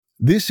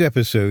This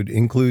episode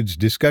includes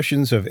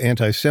discussions of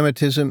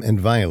anti-Semitism and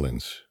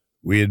violence.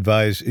 We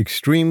advise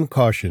extreme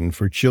caution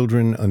for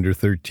children under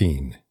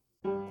 13.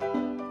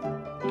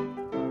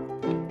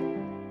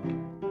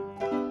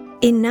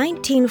 In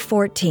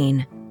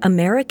 1914,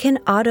 American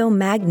auto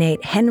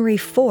magnate Henry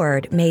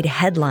Ford made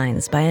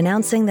headlines by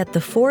announcing that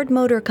the Ford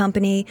Motor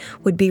Company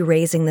would be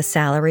raising the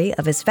salary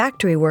of his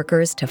factory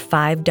workers to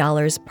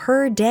 $5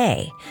 per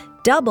day,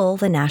 double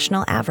the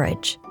national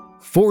average.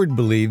 Ford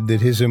believed that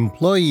his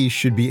employees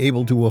should be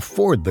able to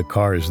afford the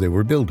cars they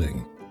were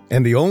building,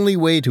 and the only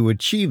way to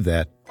achieve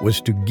that was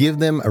to give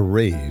them a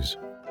raise.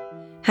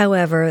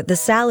 However, the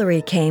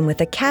salary came with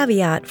a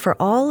caveat for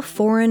all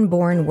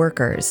foreign-born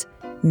workers: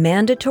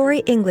 mandatory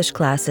English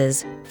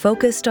classes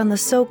focused on the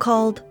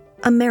so-called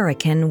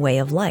American way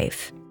of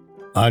life.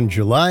 On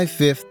July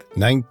 5,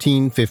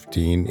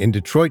 1915, in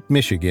Detroit,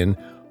 Michigan,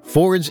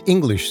 Ford's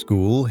English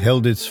school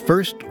held its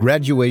first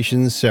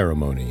graduation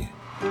ceremony.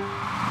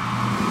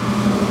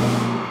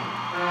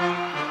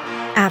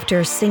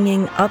 After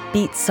singing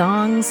upbeat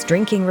songs,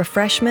 drinking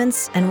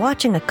refreshments, and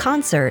watching a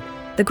concert,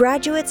 the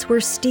graduates were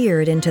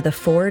steered into the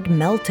Ford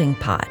melting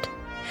pot.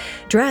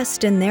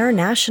 Dressed in their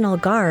national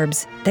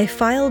garbs, they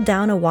filed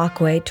down a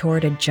walkway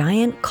toward a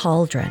giant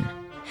cauldron.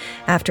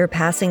 After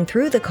passing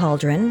through the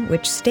cauldron,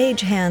 which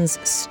stagehands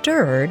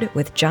stirred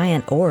with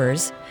giant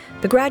oars,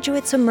 the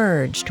graduates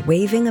emerged,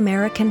 waving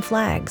American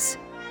flags.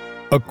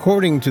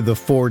 According to the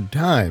Ford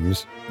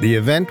Times, the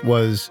event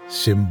was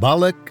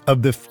symbolic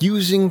of the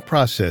fusing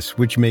process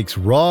which makes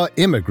raw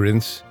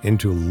immigrants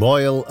into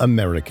loyal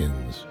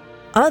Americans.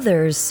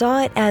 Others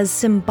saw it as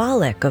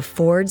symbolic of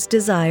Ford's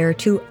desire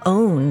to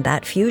own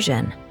that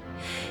fusion.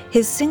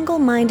 His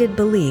single-minded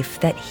belief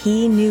that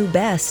he knew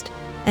best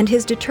and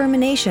his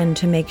determination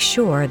to make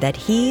sure that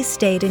he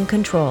stayed in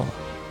control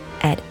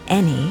at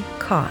any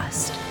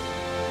cost.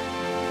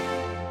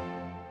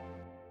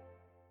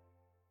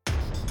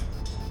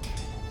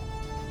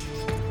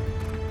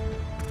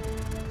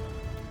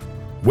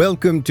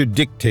 Welcome to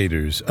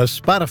Dictators, a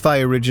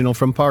Spotify original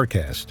from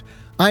Parcast.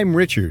 I'm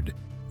Richard.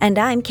 And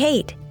I'm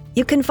Kate.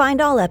 You can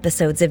find all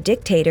episodes of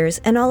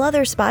Dictators and all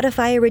other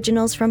Spotify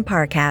originals from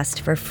Parcast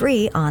for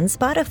free on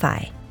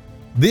Spotify.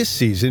 This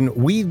season,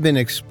 we've been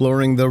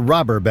exploring the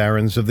robber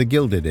barons of the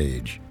Gilded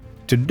Age.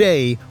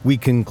 Today, we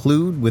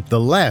conclude with the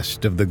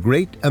last of the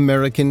great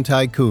American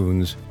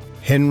tycoons,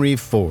 Henry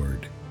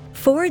Ford.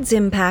 Ford's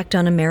impact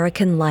on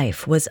American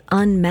life was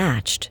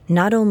unmatched,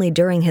 not only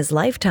during his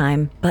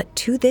lifetime, but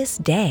to this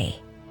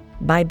day.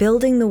 By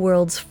building the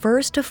world's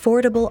first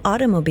affordable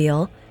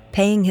automobile,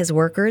 paying his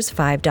workers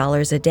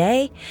 $5 a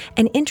day,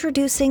 and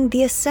introducing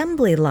the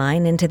assembly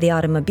line into the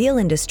automobile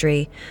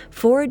industry,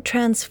 Ford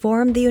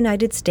transformed the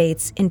United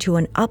States into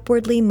an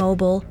upwardly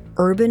mobile,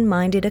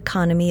 urban-minded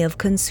economy of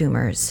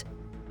consumers.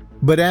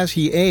 But as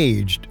he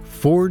aged,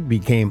 Ford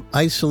became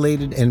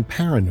isolated and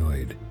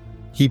paranoid.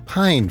 He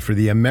pined for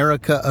the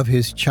America of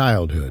his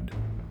childhood,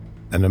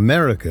 an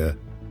America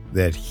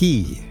that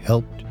he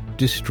helped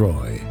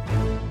destroy.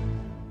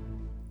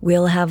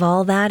 We'll have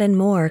all that and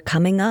more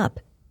coming up.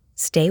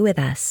 Stay with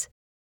us.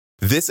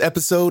 This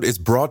episode is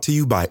brought to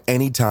you by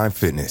Anytime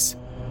Fitness.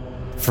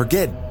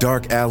 Forget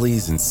dark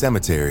alleys and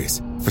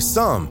cemeteries. For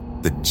some,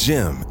 the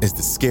gym is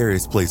the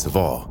scariest place of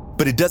all,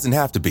 but it doesn't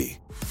have to be.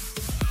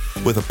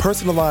 With a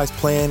personalized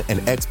plan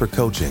and expert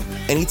coaching,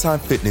 Anytime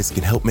Fitness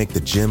can help make the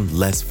gym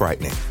less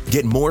frightening.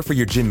 Get more for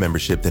your gym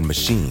membership than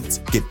machines.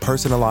 Get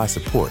personalized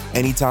support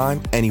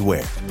anytime,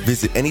 anywhere.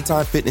 Visit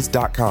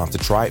AnytimeFitness.com to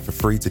try it for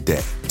free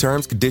today.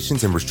 Terms,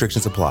 conditions, and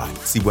restrictions apply.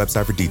 See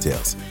website for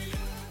details.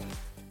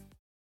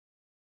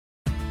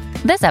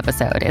 This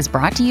episode is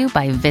brought to you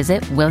by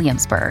Visit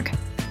Williamsburg.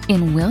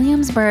 In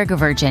Williamsburg,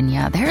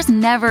 Virginia, there's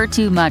never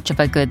too much of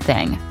a good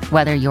thing.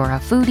 Whether you're a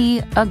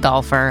foodie, a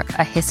golfer,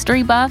 a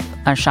history buff,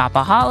 a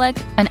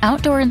shopaholic, an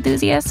outdoor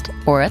enthusiast,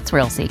 or a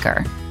thrill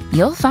seeker,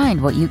 you'll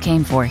find what you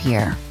came for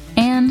here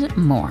and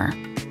more.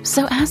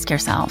 So ask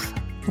yourself,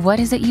 what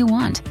is it you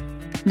want?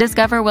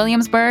 Discover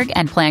Williamsburg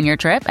and plan your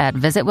trip at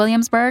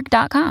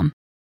visitwilliamsburg.com.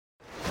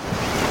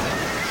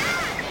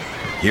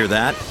 Hear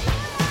that?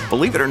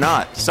 Believe it or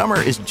not, summer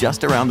is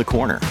just around the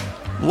corner.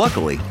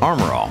 Luckily,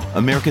 Armor All,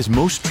 America's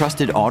most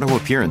trusted auto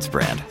appearance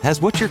brand,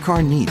 has what your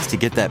car needs to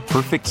get that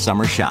perfect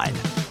summer shine.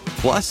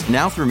 Plus,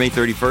 now through May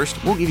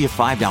 31st, we'll give you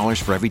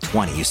 $5 for every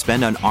 $20 you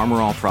spend on Armor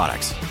All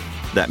products.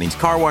 That means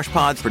car wash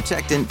pods,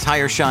 protectant,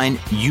 tire shine,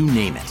 you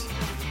name it.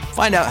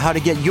 Find out how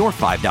to get your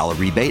 $5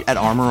 rebate at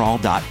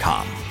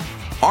armorall.com.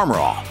 Armor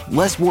All,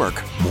 less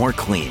work, more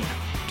clean.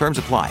 Terms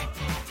apply.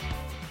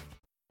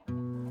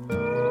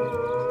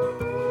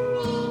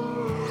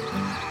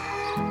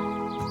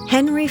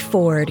 Henry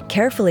Ford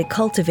carefully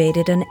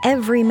cultivated an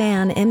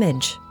everyman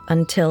image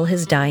until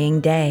his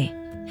dying day.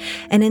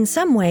 And in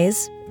some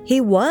ways,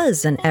 he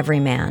was an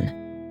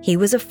everyman. He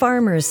was a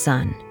farmer's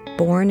son,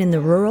 born in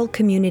the rural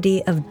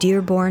community of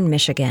Dearborn,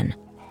 Michigan.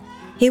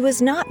 He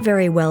was not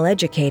very well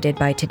educated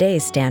by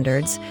today's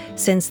standards,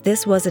 since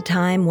this was a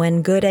time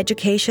when good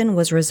education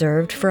was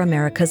reserved for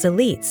America's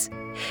elites.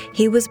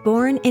 He was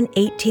born in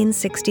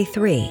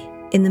 1863,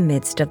 in the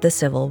midst of the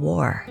Civil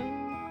War.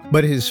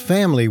 But his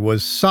family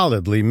was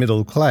solidly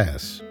middle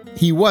class.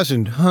 He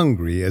wasn't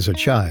hungry as a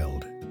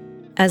child.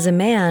 As a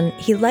man,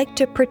 he liked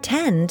to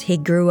pretend he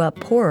grew up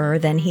poorer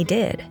than he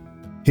did.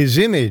 His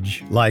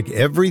image, like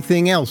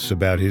everything else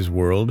about his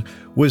world,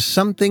 was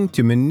something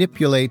to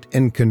manipulate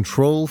and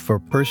control for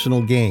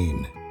personal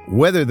gain,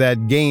 whether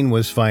that gain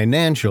was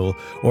financial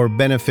or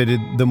benefited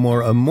the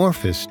more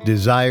amorphous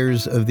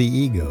desires of the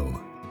ego.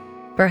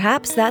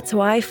 Perhaps that's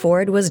why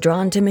Ford was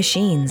drawn to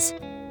machines.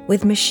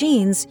 With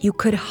machines, you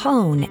could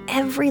hone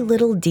every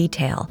little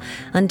detail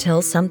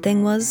until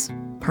something was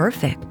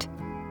perfect.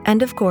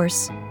 And of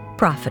course,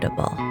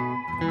 profitable.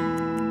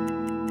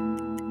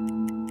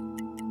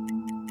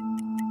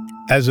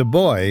 As a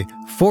boy,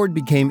 Ford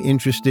became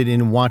interested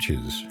in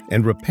watches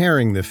and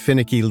repairing the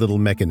finicky little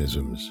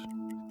mechanisms.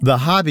 The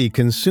hobby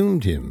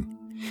consumed him.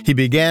 He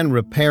began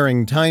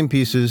repairing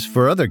timepieces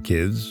for other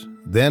kids,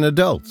 then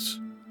adults.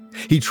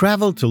 He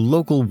traveled to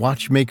local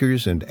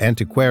watchmakers and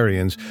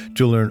antiquarians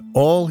to learn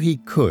all he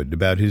could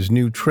about his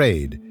new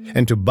trade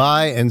and to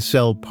buy and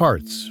sell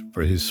parts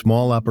for his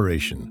small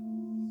operation.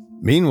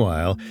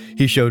 Meanwhile,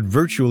 he showed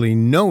virtually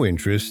no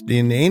interest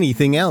in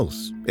anything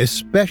else,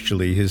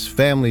 especially his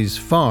family's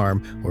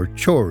farm or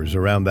chores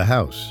around the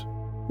house.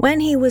 When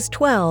he was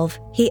 12,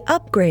 he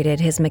upgraded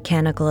his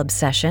mechanical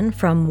obsession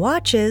from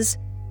watches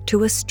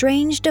to a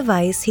strange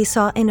device he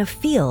saw in a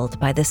field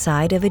by the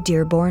side of a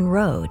Dearborn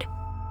road.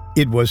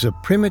 It was a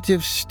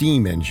primitive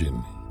steam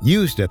engine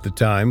used at the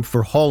time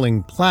for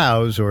hauling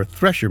plows or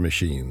thresher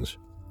machines.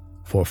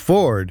 For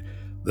Ford,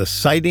 the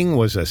sighting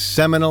was a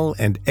seminal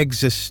and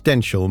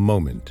existential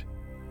moment.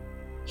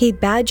 He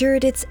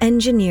badgered its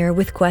engineer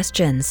with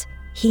questions.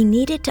 He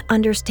needed to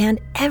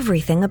understand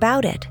everything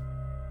about it.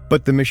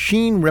 But the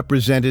machine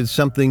represented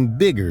something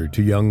bigger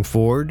to young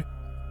Ford: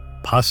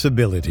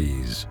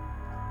 possibilities.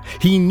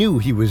 He knew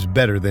he was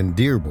better than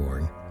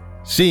Dearborn.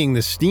 Seeing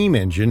the steam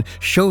engine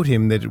showed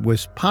him that it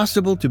was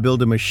possible to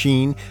build a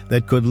machine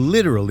that could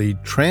literally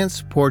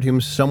transport him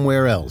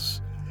somewhere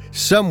else,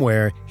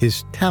 somewhere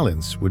his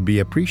talents would be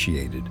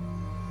appreciated.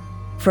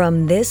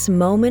 From this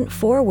moment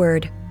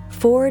forward,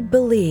 Ford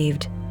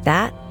believed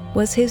that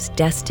was his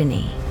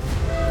destiny.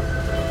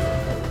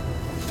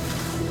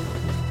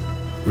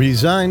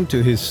 Resigned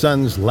to his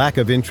son's lack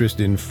of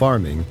interest in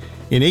farming,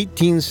 in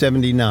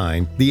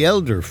 1879, the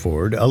elder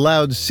Ford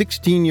allowed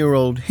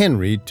 16-year-old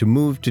Henry to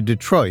move to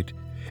Detroit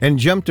and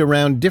jumped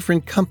around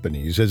different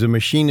companies as a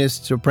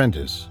machinist's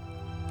apprentice.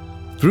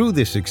 Through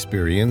this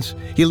experience,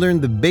 he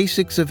learned the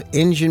basics of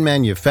engine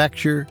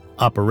manufacture,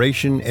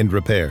 operation, and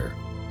repair.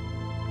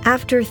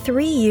 After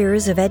 3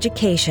 years of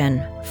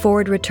education,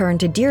 Ford returned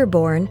to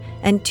Dearborn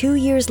and 2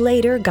 years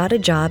later got a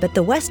job at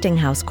the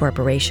Westinghouse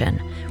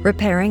Corporation,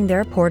 repairing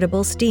their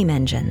portable steam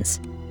engines.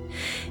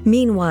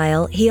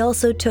 Meanwhile, he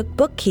also took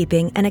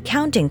bookkeeping and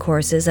accounting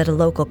courses at a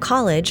local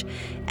college,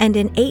 and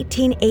in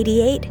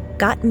 1888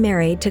 got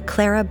married to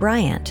Clara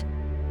Bryant.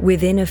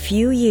 Within a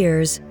few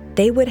years,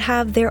 they would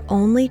have their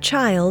only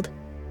child,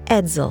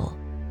 Edsel.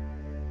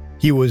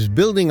 He was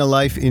building a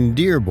life in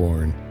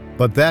Dearborn,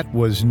 but that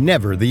was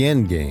never the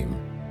end game.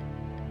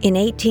 In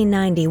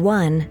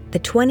 1891, the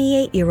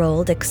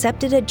 28-year-old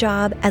accepted a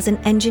job as an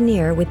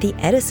engineer with the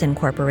Edison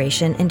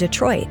Corporation in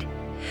Detroit.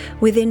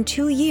 Within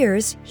 2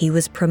 years, he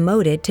was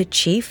promoted to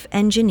chief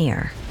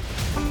engineer.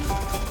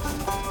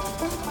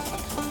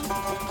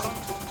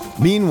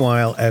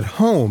 Meanwhile, at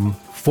home,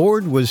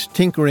 Ford was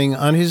tinkering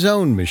on his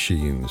own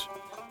machines.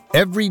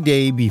 Every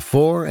day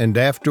before and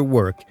after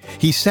work,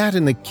 he sat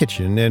in the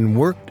kitchen and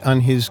worked on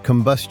his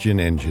combustion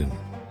engine.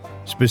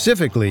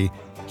 Specifically,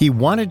 he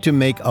wanted to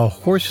make a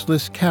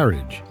horseless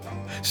carriage,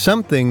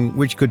 something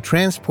which could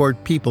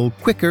transport people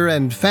quicker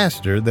and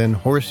faster than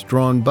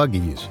horse-drawn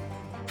buggies.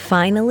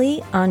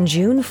 Finally, on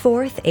June 4,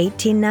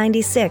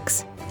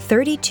 1896,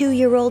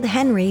 32-year-old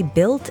Henry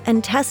built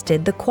and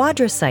tested the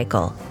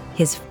quadricycle,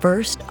 his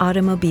first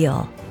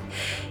automobile.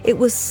 It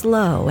was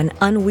slow and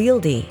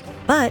unwieldy,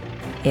 but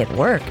it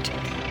worked.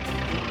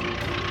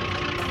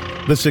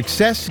 The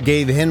success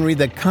gave Henry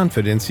the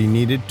confidence he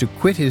needed to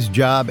quit his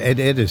job at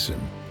Edison.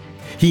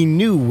 He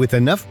knew with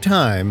enough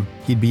time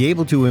he'd be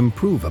able to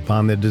improve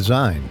upon the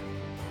design.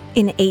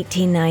 In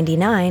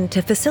 1899,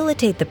 to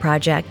facilitate the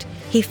project,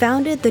 he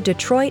founded the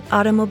Detroit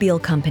Automobile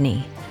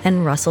Company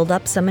and rustled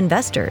up some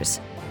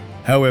investors.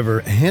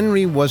 However,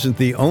 Henry wasn't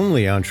the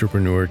only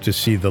entrepreneur to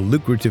see the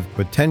lucrative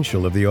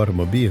potential of the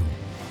automobile.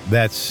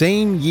 That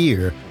same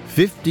year,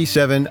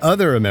 57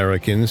 other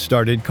Americans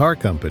started car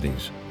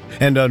companies.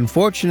 And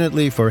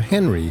unfortunately for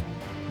Henry,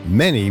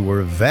 many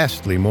were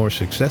vastly more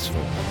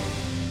successful.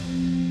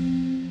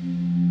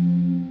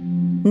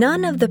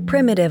 None of the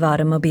primitive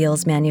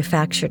automobiles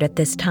manufactured at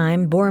this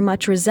time bore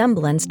much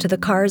resemblance to the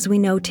cars we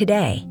know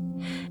today.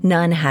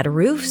 None had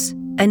roofs,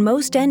 and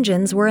most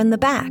engines were in the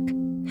back.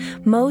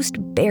 Most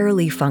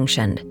barely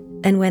functioned,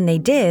 and when they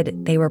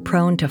did, they were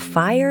prone to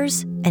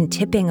fires and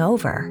tipping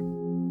over.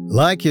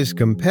 Like his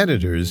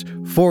competitors,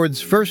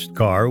 Ford's first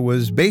car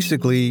was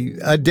basically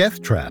a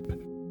death trap.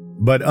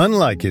 But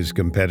unlike his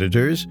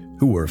competitors,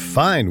 who were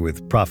fine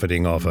with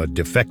profiting off a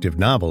defective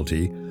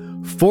novelty,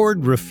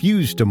 Ford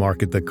refused to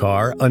market the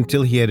car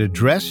until he had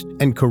addressed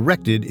and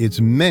corrected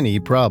its many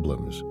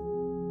problems.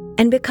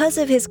 And because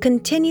of his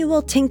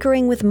continual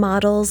tinkering with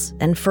models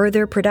and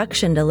further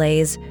production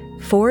delays,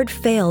 Ford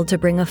failed to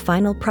bring a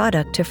final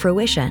product to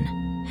fruition.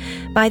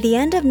 By the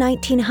end of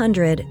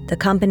 1900, the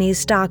company's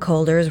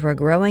stockholders were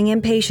growing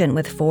impatient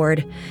with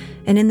Ford,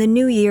 and in the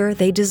new year,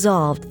 they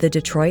dissolved the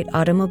Detroit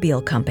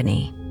Automobile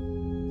Company.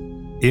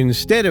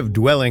 Instead of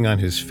dwelling on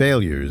his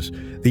failures,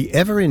 the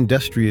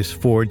ever-industrious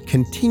Ford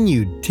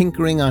continued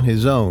tinkering on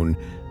his own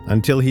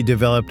until he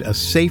developed a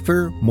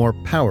safer, more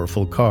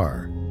powerful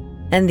car.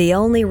 And the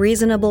only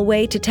reasonable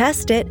way to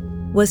test it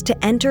was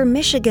to enter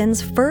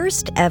Michigan's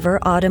first ever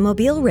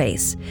automobile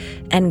race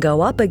and go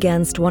up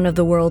against one of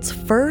the world's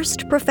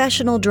first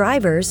professional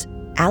drivers,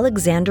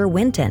 Alexander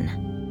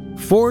Winton.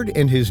 Ford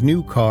and his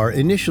new car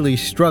initially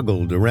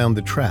struggled around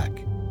the track.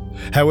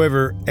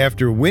 However,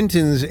 after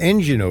Winton's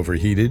engine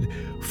overheated,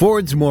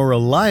 Ford's more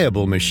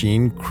reliable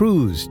machine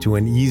cruised to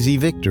an easy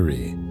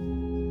victory.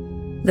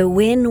 The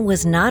win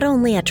was not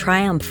only a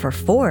triumph for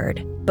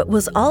Ford, but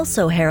was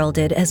also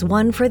heralded as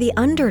one for the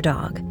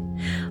underdog.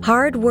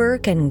 Hard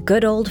work and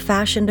good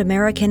old-fashioned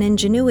American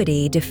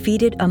ingenuity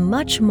defeated a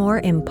much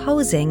more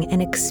imposing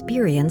and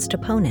experienced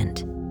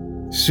opponent.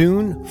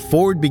 Soon,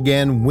 Ford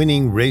began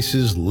winning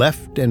races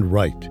left and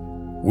right,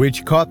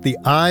 which caught the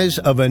eyes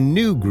of a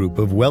new group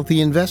of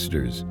wealthy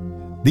investors.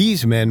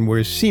 These men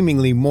were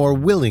seemingly more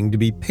willing to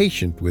be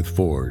patient with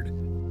Ford.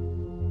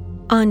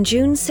 On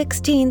June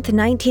 16,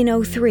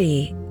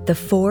 1903, the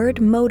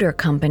Ford Motor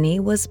Company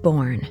was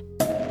born.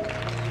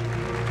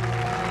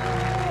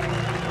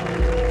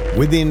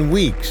 Within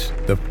weeks,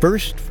 the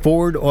first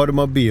Ford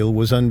automobile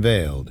was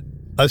unveiled,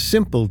 a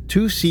simple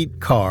two-seat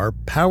car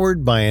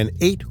powered by an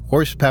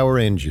 8-horsepower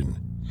engine.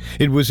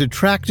 It was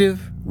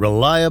attractive,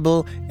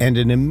 reliable, and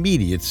an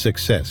immediate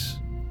success.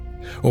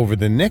 Over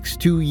the next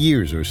 2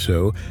 years or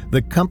so,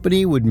 the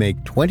company would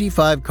make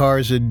 25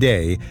 cars a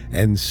day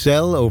and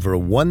sell over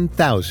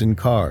 1,000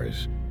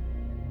 cars.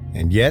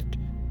 And yet,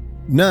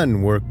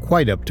 none were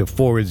quite up to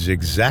Ford's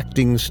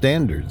exacting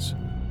standards.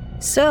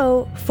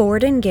 So,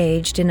 Ford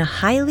engaged in a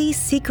highly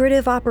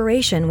secretive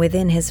operation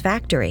within his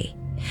factory.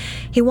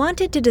 He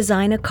wanted to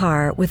design a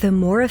car with a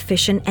more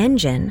efficient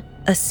engine,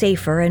 a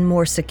safer and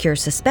more secure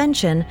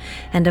suspension,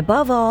 and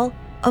above all,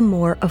 a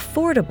more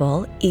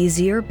affordable,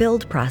 easier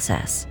build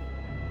process.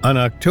 On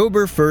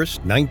October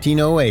 1st,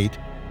 1908,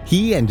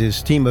 he and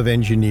his team of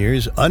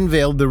engineers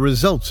unveiled the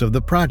results of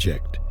the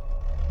project,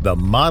 the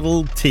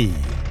Model T.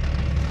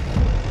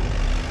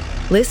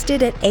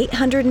 Listed at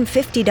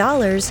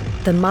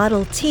 $850, the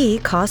Model T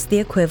cost the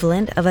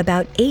equivalent of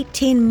about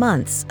 18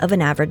 months of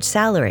an average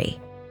salary.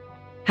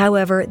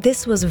 However,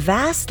 this was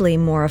vastly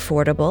more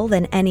affordable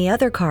than any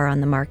other car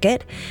on the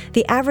market,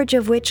 the average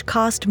of which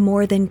cost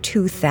more than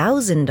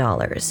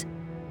 $2,000.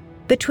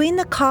 Between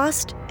the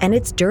cost and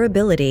its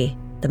durability,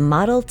 the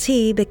Model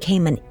T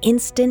became an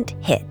instant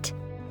hit.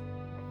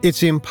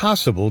 It's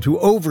impossible to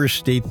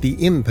overstate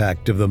the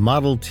impact of the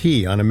Model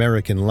T on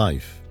American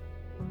life.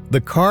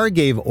 The car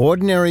gave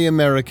ordinary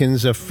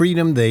Americans a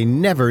freedom they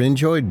never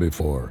enjoyed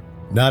before.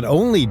 Not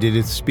only did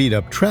it speed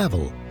up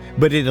travel,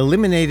 but it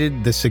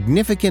eliminated the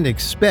significant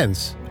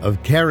expense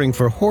of caring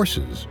for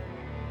horses.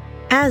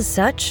 As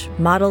such,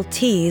 Model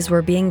Ts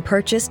were being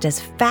purchased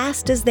as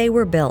fast as they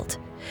were built.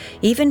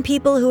 Even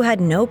people who had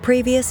no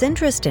previous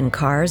interest in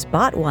cars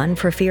bought one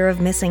for fear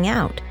of missing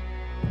out.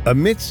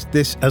 Amidst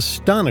this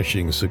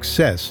astonishing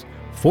success,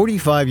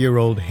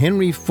 45-year-old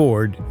Henry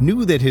Ford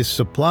knew that his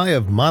supply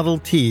of Model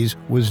Ts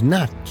was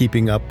not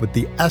keeping up with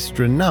the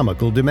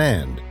astronomical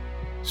demand.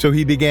 So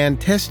he began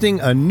testing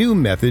a new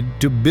method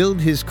to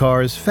build his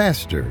cars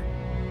faster.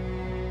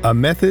 A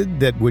method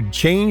that would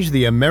change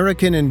the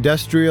American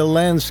industrial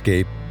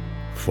landscape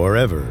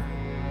forever.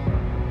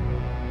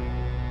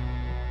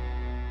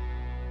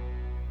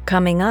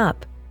 Coming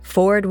up,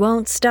 Ford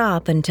won't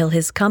stop until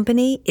his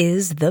company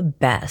is the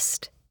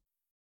best.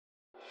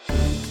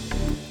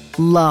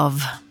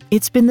 Love.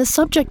 It's been the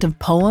subject of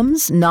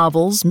poems,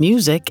 novels,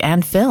 music,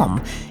 and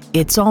film.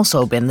 It's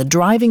also been the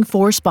driving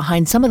force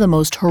behind some of the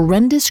most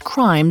horrendous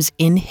crimes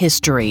in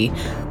history.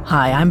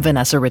 Hi, I'm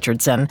Vanessa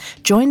Richardson.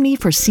 Join me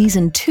for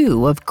Season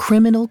 2 of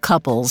Criminal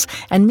Couples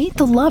and meet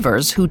the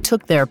lovers who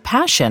took their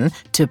passion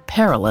to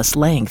perilous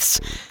lengths.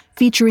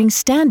 Featuring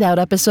standout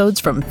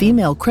episodes from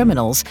female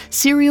criminals,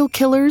 serial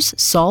killers,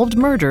 solved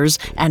murders,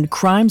 and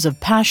crimes of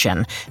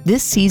passion,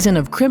 this season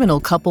of Criminal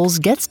Couples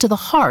gets to the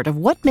heart of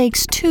what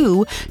makes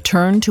two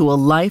turn to a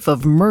life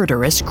of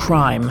murderous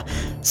crime.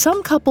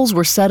 Some couples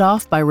were set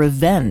off by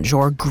revenge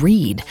or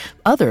greed.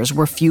 Others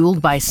were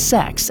fueled by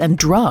sex and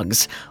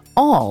drugs.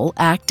 All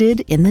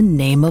acted in the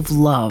name of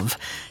love.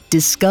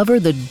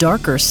 Discover the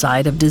darker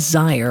side of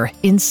desire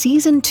in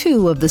Season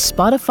 2 of the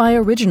Spotify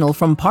original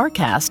from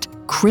Parcast,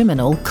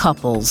 Criminal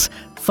Couples.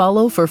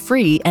 Follow for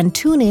free and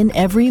tune in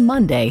every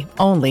Monday,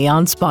 only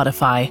on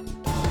Spotify.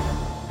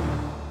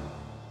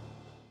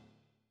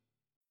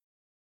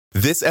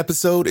 This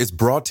episode is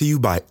brought to you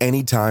by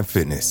Anytime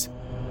Fitness.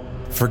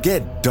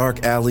 Forget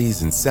dark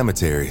alleys and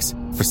cemeteries.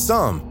 For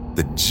some,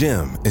 the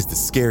gym is the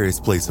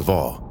scariest place of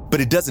all.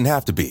 But it doesn't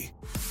have to be.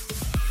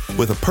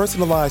 With a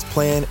personalized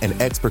plan and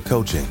expert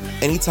coaching,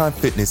 Anytime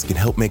Fitness can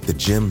help make the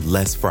gym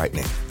less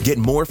frightening. Get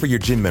more for your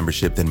gym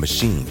membership than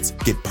machines.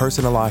 Get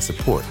personalized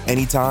support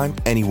anytime,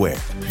 anywhere.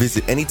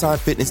 Visit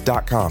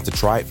AnytimeFitness.com to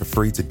try it for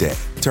free today.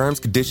 Terms,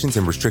 conditions,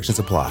 and restrictions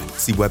apply.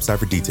 See website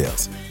for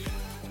details.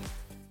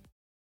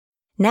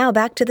 Now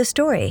back to the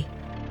story.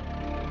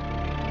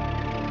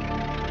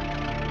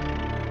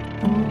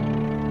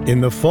 In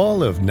the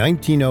fall of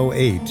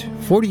 1908,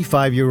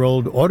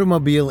 45-year-old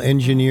automobile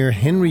engineer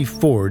Henry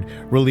Ford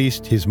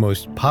released his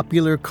most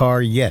popular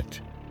car yet,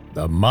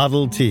 the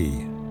Model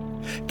T.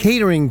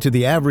 Catering to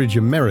the average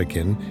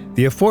American,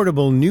 the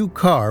affordable new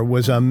car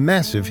was a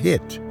massive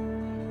hit.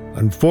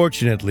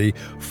 Unfortunately,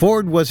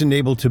 Ford wasn't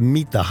able to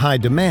meet the high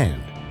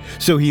demand,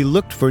 so he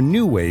looked for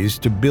new ways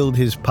to build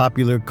his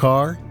popular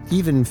car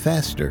even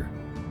faster.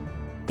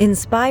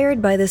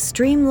 Inspired by the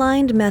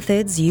streamlined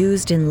methods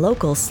used in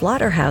local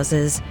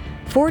slaughterhouses,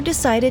 Ford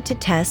decided to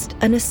test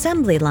an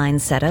assembly line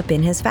setup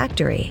in his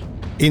factory.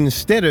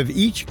 Instead of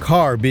each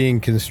car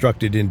being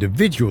constructed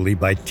individually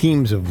by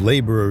teams of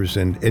laborers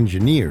and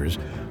engineers,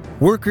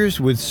 workers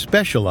would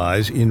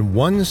specialize in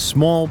one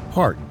small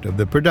part of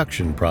the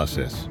production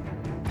process.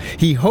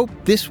 He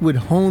hoped this would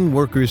hone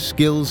workers'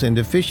 skills and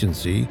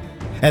efficiency,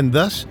 and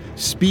thus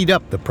speed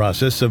up the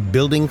process of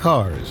building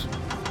cars.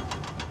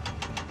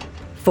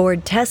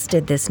 Ford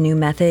tested this new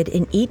method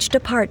in each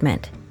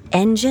department: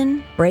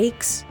 engine,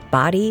 brakes,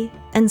 body,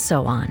 and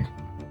so on.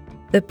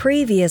 The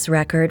previous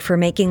record for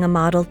making a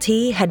Model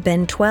T had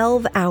been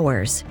 12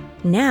 hours.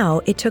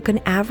 Now it took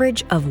an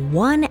average of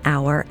 1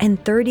 hour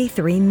and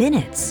 33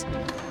 minutes.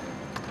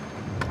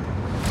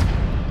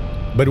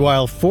 But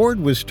while Ford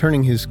was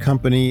turning his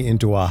company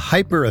into a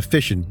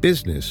hyper-efficient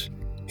business,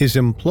 his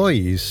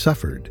employees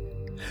suffered.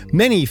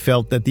 Many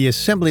felt that the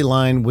assembly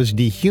line was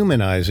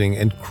dehumanizing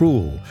and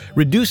cruel,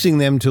 reducing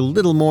them to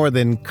little more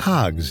than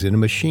cogs in a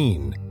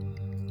machine.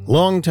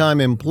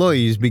 Longtime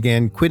employees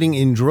began quitting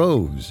in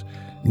droves.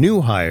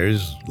 New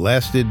hires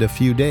lasted a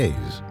few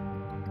days.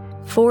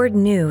 Ford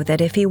knew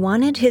that if he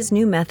wanted his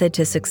new method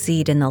to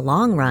succeed in the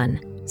long run,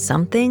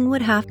 something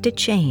would have to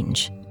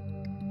change.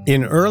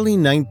 In early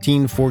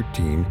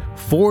 1914,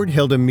 Ford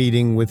held a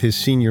meeting with his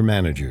senior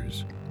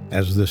managers.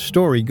 As the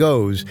story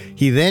goes,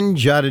 he then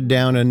jotted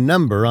down a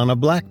number on a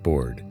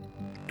blackboard: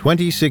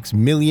 $26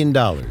 million.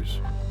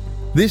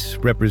 This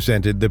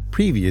represented the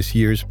previous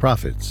year's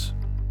profits.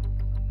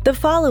 The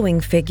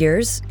following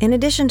figures, in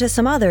addition to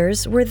some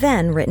others, were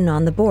then written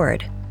on the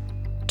board: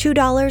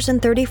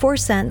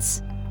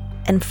 $2.34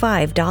 and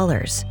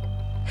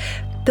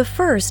 $5. The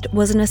first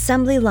was an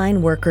assembly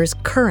line worker's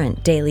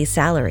current daily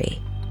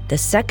salary. The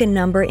second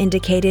number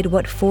indicated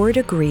what Ford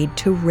agreed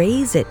to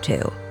raise it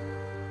to.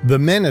 The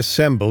men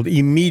assembled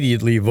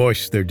immediately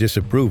voiced their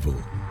disapproval,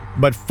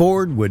 but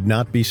Ford would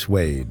not be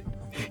swayed.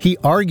 He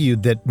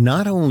argued that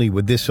not only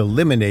would this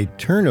eliminate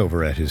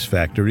turnover at his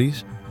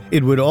factories,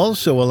 it would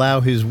also allow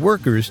his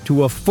workers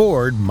to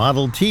afford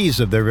Model Ts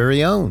of their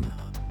very own.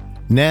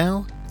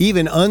 Now,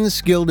 even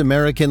unskilled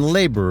American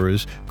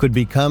laborers could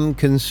become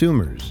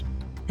consumers.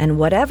 And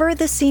whatever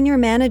the senior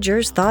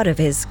managers thought of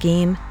his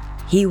scheme,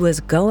 he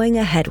was going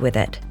ahead with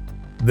it.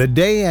 The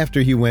day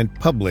after he went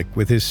public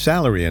with his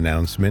salary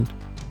announcement,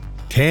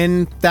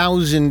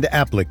 10,000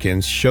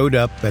 applicants showed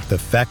up at the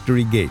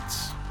factory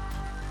gates.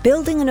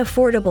 Building an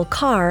affordable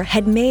car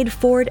had made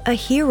Ford a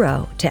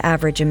hero to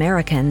average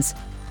Americans.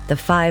 The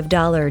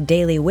 $5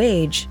 daily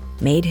wage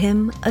made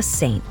him a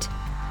saint.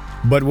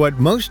 But what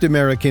most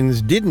Americans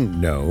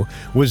didn't know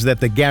was that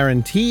the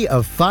guarantee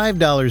of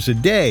 $5 a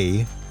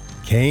day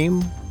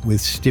came with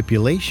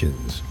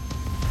stipulations.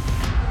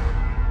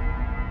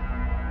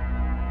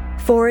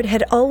 Ford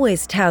had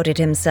always touted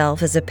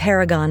himself as a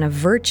paragon of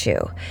virtue,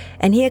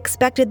 and he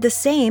expected the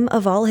same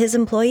of all his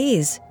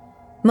employees,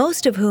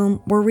 most of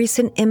whom were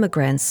recent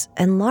immigrants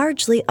and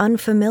largely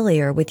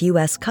unfamiliar with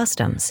U.S.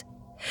 customs.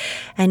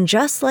 And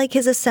just like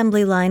his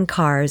assembly line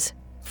cars,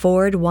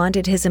 Ford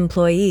wanted his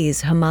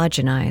employees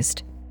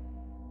homogenized.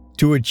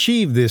 To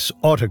achieve this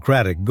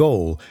autocratic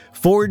goal,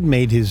 Ford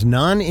made his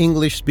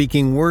non-English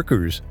speaking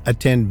workers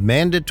attend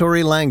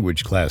mandatory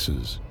language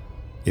classes.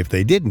 If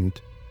they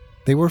didn't,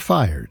 they were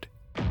fired.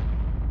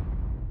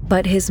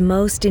 But his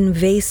most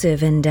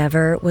invasive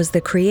endeavor was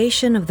the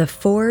creation of the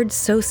Ford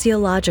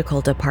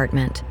Sociological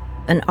Department,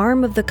 an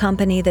arm of the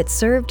company that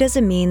served as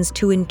a means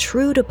to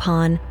intrude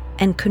upon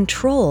and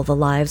control the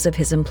lives of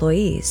his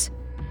employees.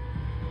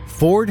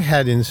 Ford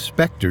had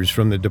inspectors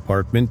from the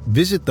department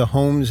visit the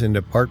homes and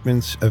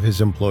apartments of his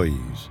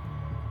employees.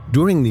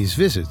 During these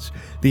visits,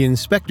 the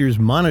inspectors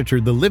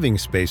monitored the living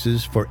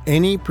spaces for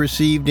any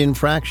perceived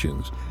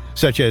infractions,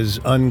 such as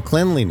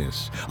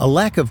uncleanliness, a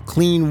lack of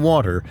clean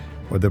water,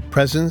 or the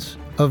presence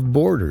of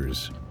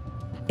boarders.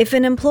 If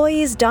an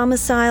employee's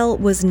domicile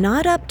was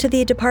not up to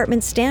the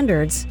department's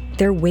standards,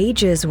 their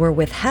wages were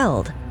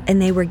withheld,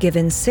 and they were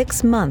given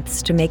 6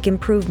 months to make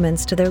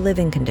improvements to their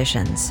living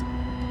conditions.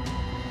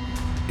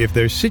 If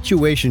their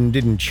situation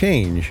didn't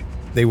change,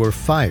 they were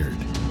fired.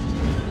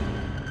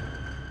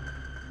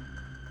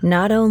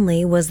 Not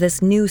only was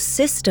this new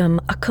system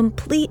a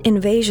complete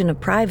invasion of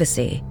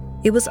privacy,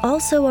 it was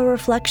also a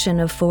reflection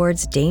of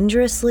Ford's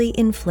dangerously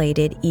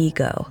inflated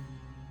ego.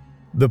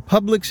 The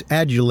public's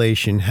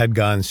adulation had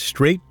gone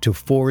straight to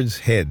Ford's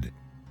head.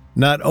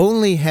 Not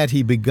only had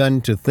he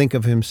begun to think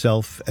of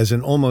himself as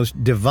an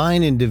almost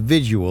divine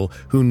individual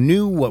who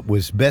knew what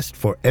was best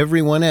for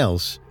everyone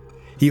else,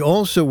 he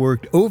also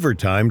worked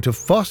overtime to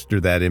foster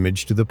that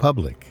image to the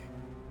public.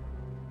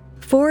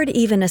 Ford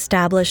even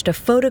established a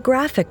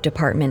photographic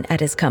department at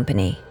his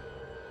company.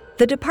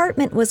 The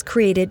department was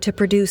created to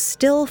produce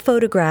still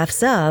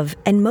photographs of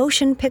and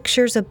motion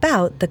pictures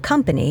about the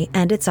company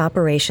and its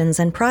operations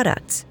and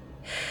products.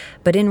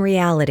 But in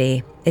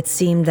reality, it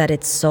seemed that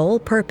its sole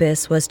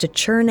purpose was to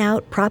churn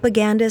out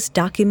propagandist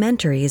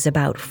documentaries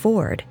about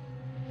Ford.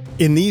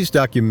 In these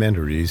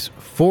documentaries,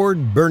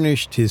 Ford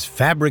burnished his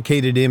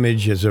fabricated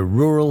image as a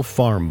rural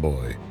farm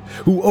boy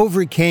who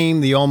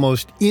overcame the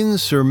almost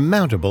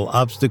insurmountable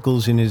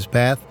obstacles in his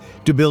path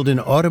to build an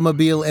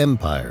automobile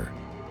empire.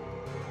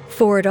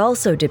 Ford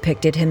also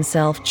depicted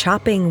himself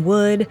chopping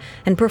wood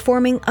and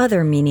performing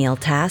other menial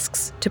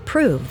tasks to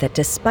prove that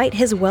despite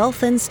his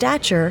wealth and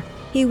stature,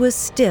 he was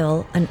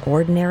still an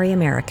ordinary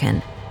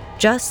American,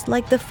 just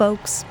like the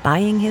folks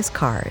buying his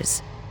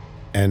cars.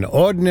 An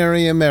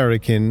ordinary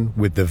American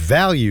with the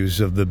values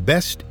of the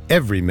best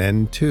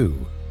everymen,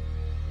 too.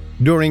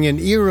 During an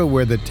era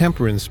where the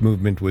temperance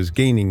movement was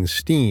gaining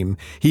steam,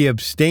 he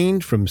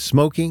abstained from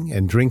smoking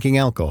and drinking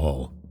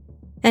alcohol.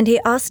 And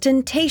he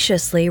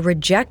ostentatiously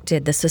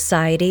rejected the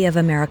society of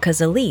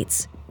America's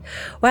elites.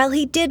 While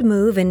he did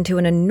move into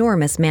an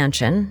enormous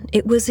mansion,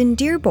 it was in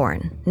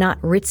Dearborn,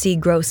 not ritzy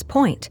Grosse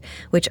Pointe,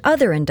 which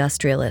other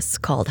industrialists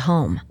called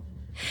home.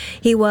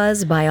 He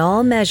was, by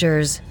all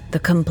measures, the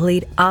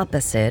complete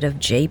opposite of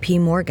J.P.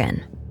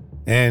 Morgan.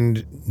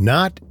 And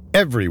not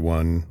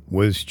everyone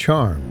was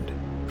charmed.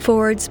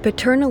 Ford's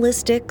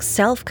paternalistic,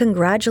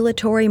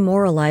 self-congratulatory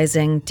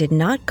moralizing did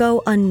not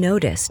go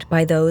unnoticed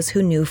by those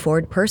who knew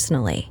Ford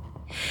personally.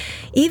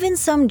 Even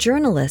some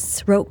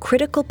journalists wrote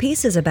critical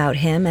pieces about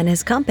him and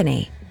his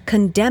company,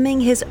 condemning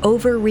his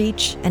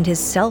overreach and his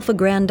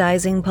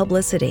self-aggrandizing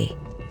publicity.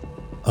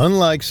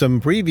 Unlike some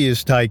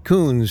previous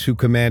tycoons who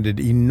commanded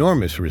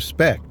enormous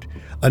respect,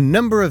 a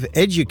number of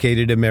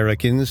educated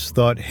Americans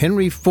thought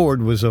Henry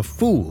Ford was a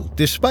fool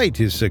despite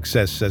his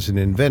success as an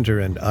inventor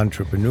and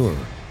entrepreneur.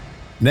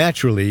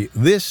 Naturally,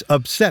 this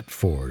upset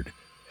Ford.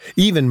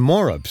 Even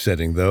more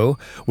upsetting, though,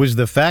 was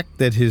the fact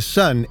that his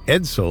son,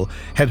 Edsel,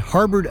 had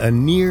harbored a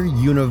near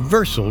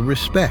universal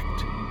respect.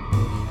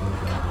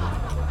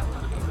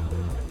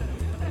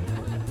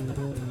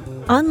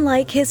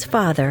 Unlike his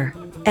father,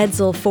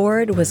 Edsel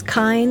Ford was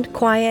kind,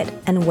 quiet,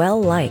 and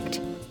well-liked.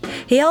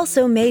 He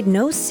also made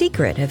no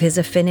secret of his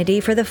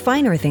affinity for the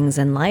finer things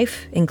in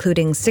life,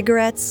 including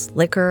cigarettes,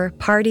 liquor,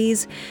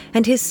 parties,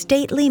 and his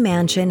stately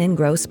mansion in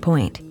Grosse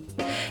Pointe.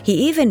 He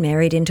even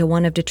married into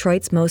one of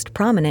Detroit's most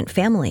prominent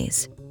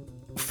families.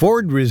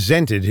 Ford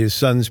resented his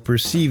son's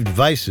perceived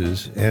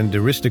vices and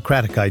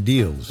aristocratic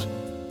ideals.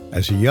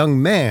 As a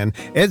young man,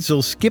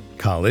 Edsel skipped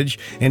college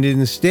and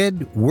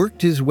instead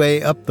worked his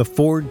way up the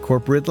Ford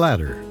corporate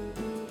ladder.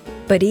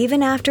 But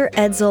even after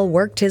Edsel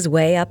worked his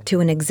way up to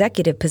an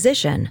executive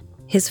position,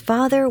 his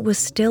father was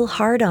still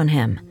hard on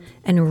him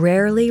and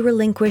rarely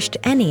relinquished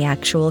any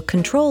actual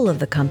control of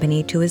the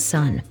company to his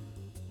son.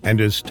 And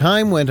as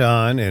time went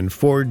on and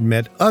Ford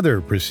met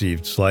other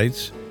perceived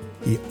slights,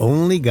 he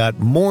only got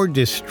more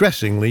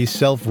distressingly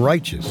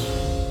self-righteous.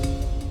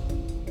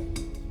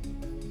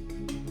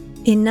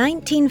 In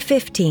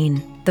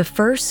 1915, the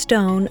first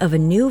stone of a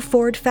new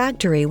Ford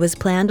factory was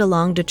planned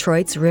along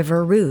Detroit's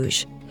River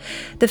Rouge.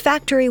 The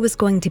factory was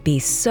going to be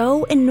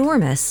so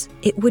enormous,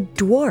 it would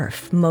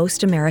dwarf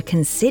most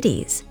American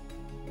cities.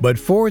 But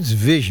Ford's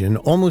vision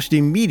almost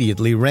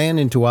immediately ran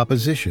into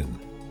opposition.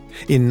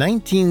 In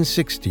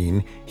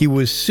 1916, he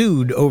was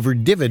sued over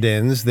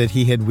dividends that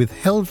he had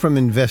withheld from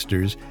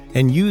investors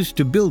and used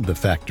to build the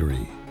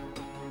factory.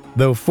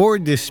 Though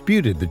Ford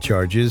disputed the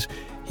charges,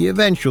 he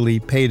eventually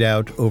paid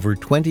out over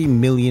 $20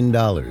 million.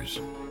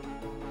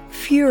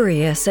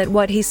 Furious at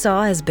what he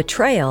saw as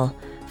betrayal,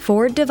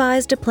 Ford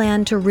devised a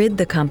plan to rid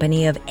the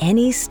company of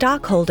any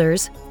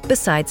stockholders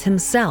besides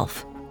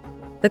himself.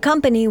 The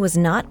company was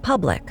not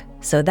public,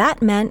 so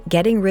that meant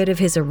getting rid of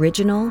his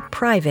original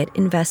private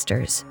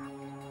investors.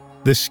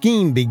 The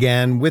scheme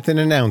began with an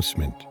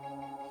announcement.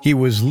 He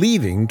was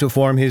leaving to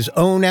form his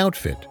own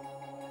outfit.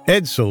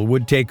 Edsel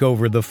would take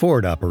over the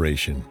Ford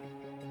operation.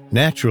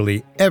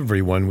 Naturally,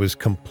 everyone was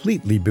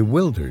completely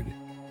bewildered.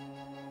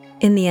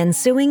 In the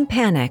ensuing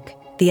panic,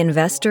 the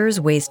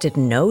investors wasted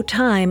no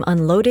time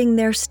unloading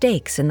their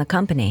stakes in the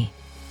company.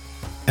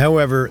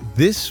 However,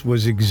 this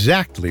was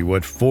exactly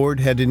what Ford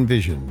had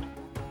envisioned.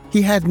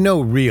 He had no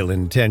real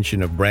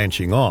intention of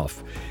branching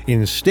off.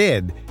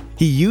 Instead,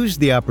 he used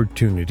the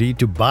opportunity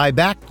to buy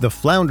back the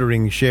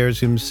floundering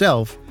shares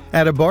himself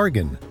at a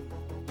bargain.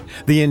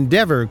 The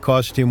endeavor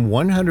cost him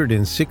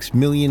 $106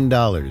 million,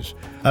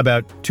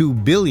 about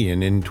 $2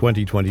 billion in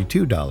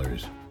 2022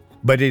 dollars.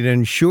 But it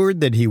ensured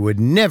that he would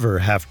never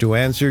have to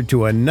answer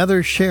to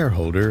another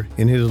shareholder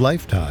in his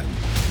lifetime.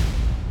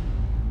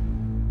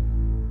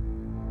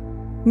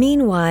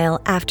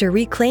 Meanwhile, after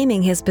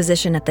reclaiming his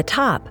position at the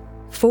top,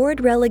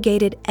 Ford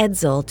relegated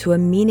Edsel to a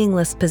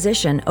meaningless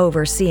position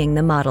overseeing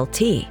the Model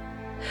T.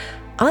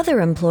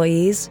 Other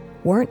employees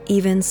weren't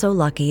even so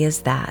lucky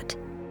as that.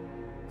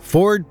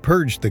 Ford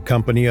purged the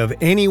company of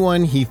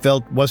anyone he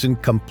felt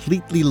wasn't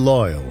completely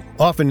loyal,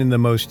 often in the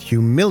most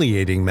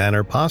humiliating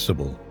manner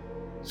possible.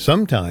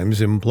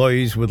 Sometimes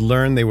employees would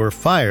learn they were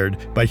fired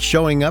by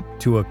showing up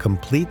to a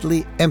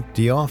completely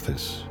empty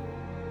office.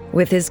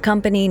 With his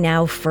company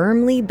now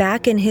firmly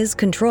back in his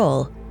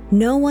control,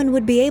 no one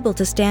would be able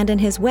to stand in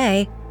his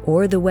way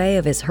or the way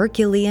of his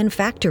Herculean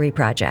factory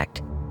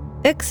project.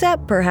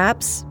 Except,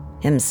 perhaps,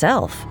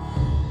 himself.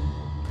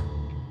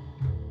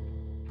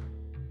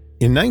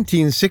 In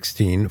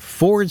 1916,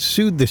 Ford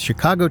sued the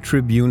Chicago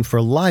Tribune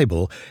for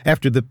libel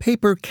after the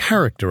paper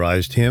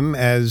characterized him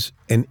as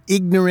an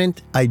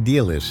ignorant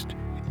idealist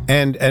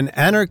and an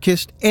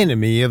anarchist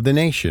enemy of the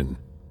nation.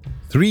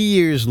 3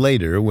 years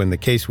later, when the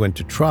case went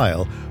to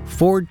trial,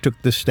 Ford took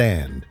the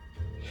stand.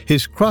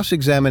 His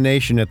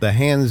cross-examination at the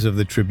hands of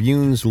the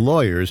Tribune's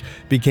lawyers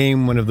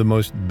became one of the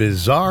most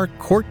bizarre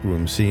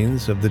courtroom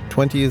scenes of the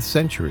 20th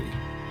century.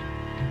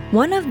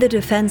 One of the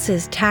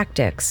defense's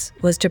tactics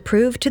was to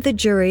prove to the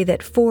jury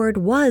that Ford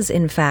was,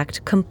 in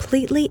fact,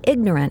 completely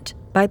ignorant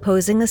by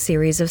posing a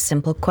series of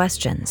simple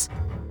questions.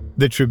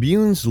 The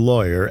Tribune's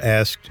lawyer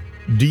asked,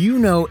 "Do you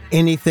know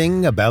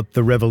anything about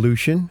the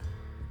revolution?"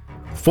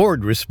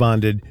 Ford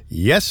responded,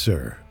 "Yes,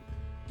 sir."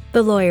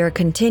 The lawyer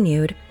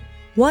continued,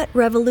 "What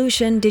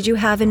revolution did you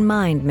have in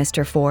mind,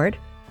 Mr. Ford?"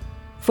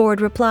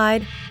 Ford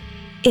replied,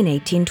 "In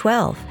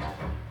 1812.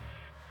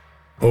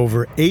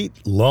 Over 8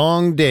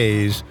 long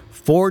days,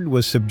 Ford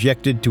was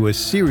subjected to a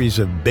series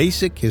of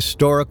basic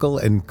historical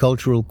and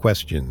cultural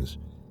questions.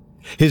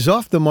 His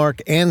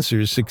off-the-mark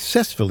answers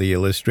successfully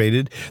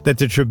illustrated that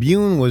the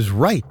Tribune was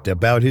right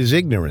about his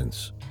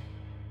ignorance.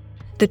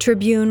 The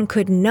Tribune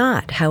could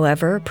not,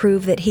 however,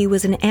 prove that he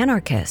was an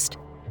anarchist,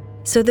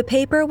 so the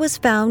paper was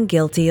found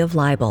guilty of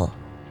libel.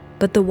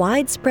 But the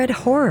widespread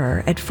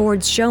horror at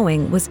Ford's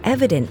showing was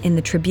evident in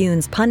the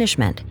Tribune's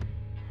punishment.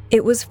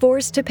 It was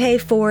forced to pay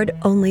Ford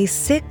only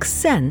 6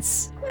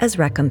 cents as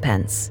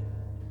recompense.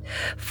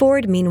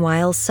 Ford,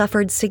 meanwhile,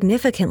 suffered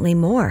significantly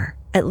more,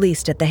 at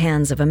least at the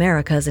hands of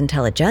America's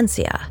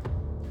intelligentsia.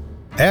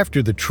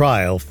 After the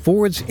trial,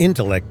 Ford's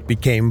intellect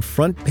became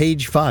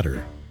front-page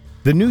fodder.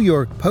 The New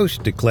York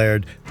Post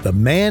declared, "The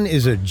man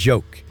is a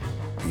joke.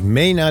 He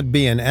may not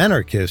be an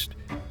anarchist,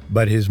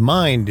 but his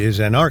mind is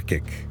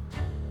anarchic."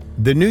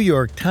 The New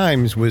York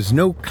Times was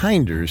no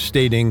kinder,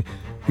 stating,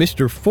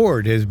 "Mr.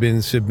 Ford has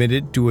been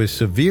submitted to a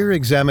severe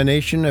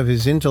examination of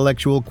his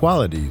intellectual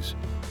qualities.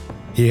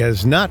 He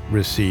has not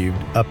received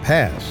a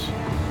pass."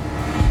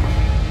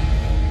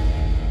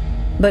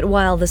 But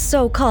while the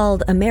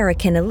so-called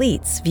American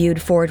elites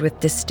viewed Ford with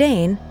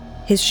disdain,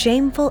 his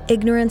shameful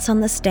ignorance on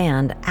the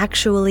stand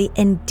actually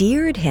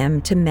endeared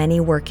him to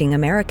many working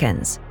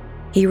Americans.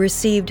 He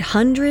received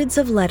hundreds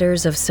of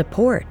letters of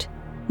support,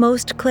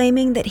 most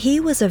claiming that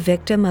he was a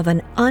victim of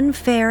an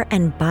unfair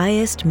and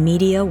biased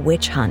media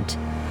witch hunt.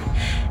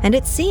 And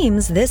it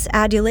seems this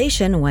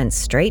adulation went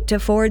straight to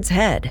Ford's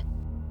head.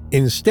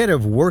 Instead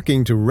of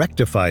working to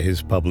rectify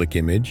his public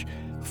image,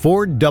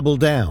 Ford doubled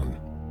down.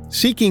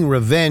 Seeking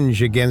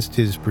revenge against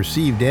his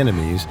perceived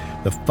enemies,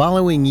 the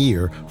following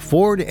year,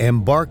 Ford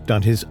embarked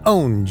on his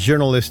own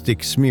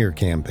journalistic smear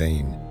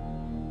campaign.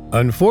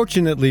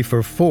 Unfortunately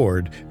for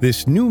Ford,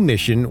 this new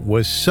mission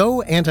was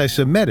so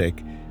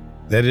anti-Semitic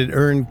that it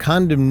earned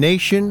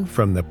condemnation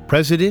from the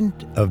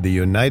President of the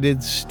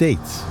United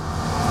States.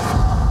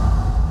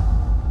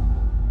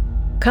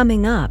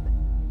 Coming up,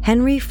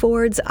 Henry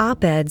Ford's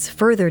op-eds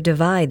further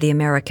divide the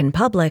American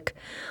public,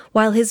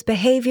 while his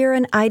behavior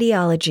and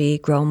ideology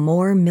grow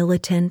more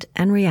militant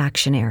and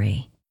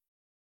reactionary.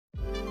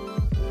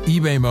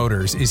 eBay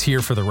Motors is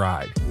here for the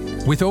ride.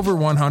 With over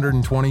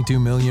 122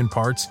 million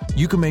parts,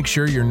 you can make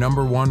sure your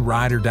number one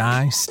ride or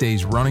die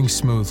stays running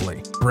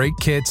smoothly. Brake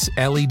kits,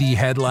 LED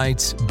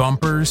headlights,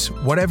 bumpers,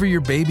 whatever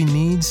your baby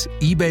needs,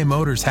 eBay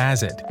Motors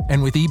has it.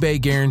 And with eBay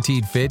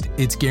Guaranteed Fit,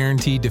 it's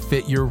guaranteed to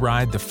fit your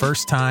ride the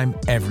first time,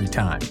 every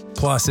time.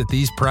 Plus, at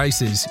these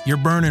prices, you're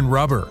burning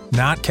rubber,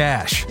 not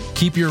cash.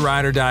 Keep your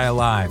ride or die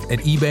alive at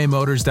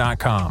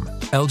ebaymotors.com.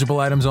 Eligible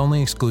items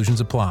only. Exclusions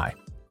apply.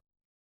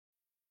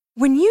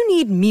 When you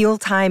need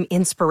mealtime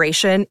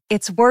inspiration,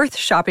 it's worth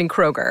shopping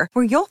Kroger,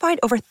 where you'll find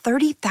over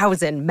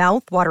 30,000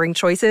 mouth-watering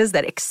choices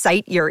that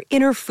excite your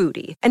inner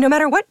foodie. And no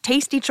matter what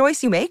tasty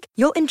choice you make,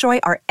 you'll enjoy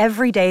our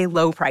everyday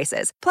low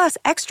prices, plus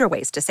extra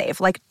ways to save,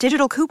 like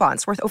digital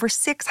coupons worth over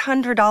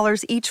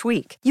 $600 each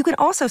week. You can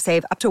also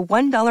save up to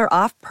 $1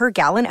 off per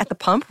gallon at the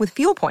pump with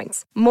fuel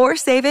points. More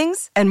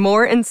savings and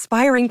more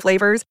inspiring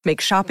flavors make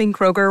shopping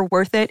Kroger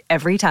worth it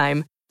every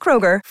time.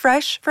 Kroger,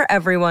 fresh for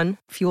everyone.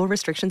 Fuel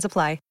restrictions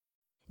apply.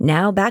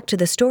 Now back to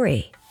the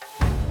story.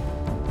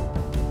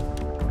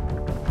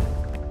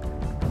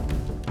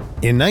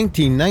 In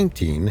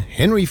 1919,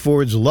 Henry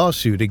Ford's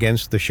lawsuit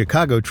against the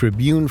Chicago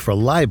Tribune for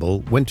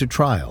libel went to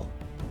trial.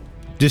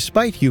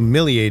 Despite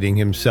humiliating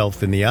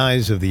himself in the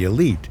eyes of the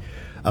elite,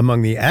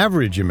 among the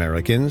average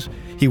Americans,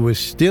 he was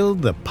still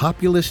the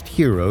populist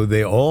hero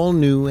they all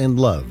knew and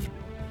loved.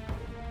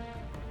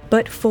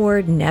 But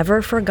Ford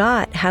never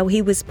forgot how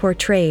he was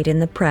portrayed in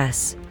the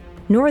press,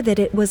 nor that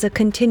it was a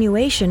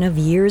continuation of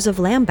years of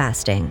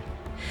lambasting.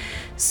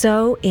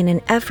 So, in an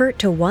effort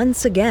to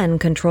once again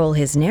control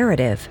his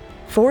narrative,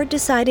 Ford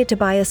decided to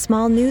buy a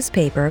small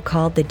newspaper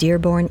called the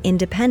Dearborn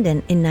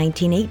Independent in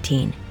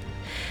 1918.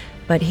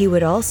 But he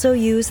would also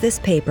use this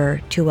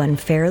paper to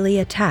unfairly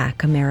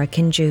attack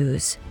American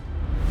Jews.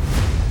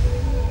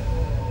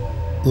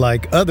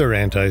 Like other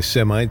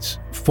anti-Semites,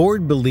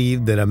 Ford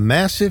believed that a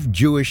massive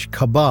Jewish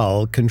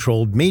cabal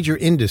controlled major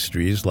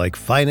industries like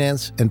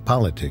finance and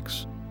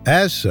politics.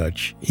 As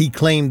such, he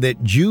claimed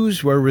that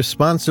Jews were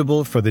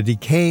responsible for the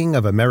decaying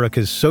of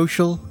America's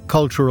social,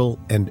 cultural,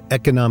 and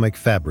economic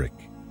fabric.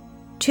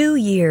 2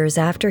 years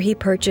after he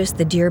purchased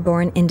the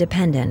Dearborn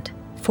Independent,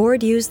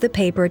 Ford used the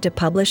paper to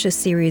publish a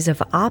series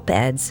of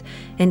op-eds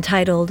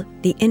entitled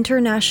The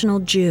International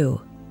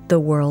Jew, The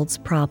World's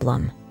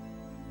Problem.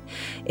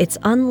 It's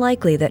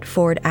unlikely that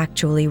Ford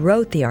actually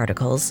wrote the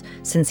articles,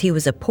 since he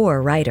was a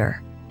poor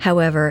writer.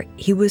 However,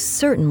 he was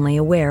certainly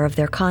aware of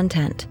their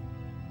content.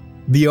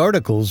 The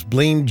articles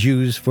blamed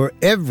Jews for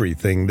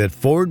everything that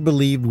Ford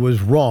believed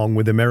was wrong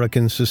with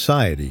American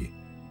society,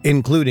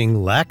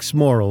 including lax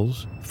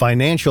morals,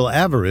 financial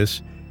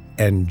avarice,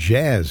 and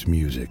jazz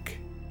music.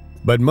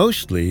 But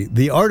mostly,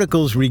 the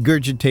articles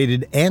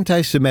regurgitated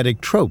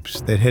anti-Semitic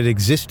tropes that had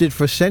existed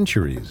for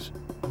centuries.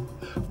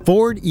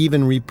 Ford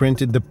even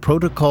reprinted the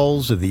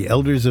Protocols of the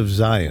Elders of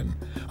Zion,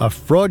 a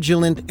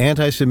fraudulent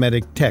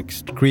anti-Semitic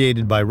text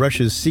created by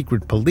Russia's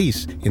secret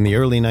police in the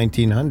early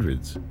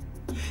 1900s.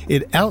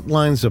 It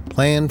outlines a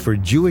plan for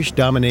Jewish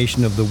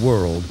domination of the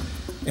world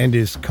and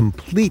is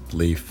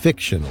completely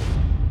fictional.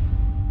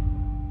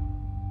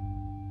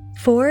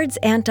 Ford's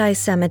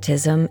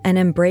anti-Semitism and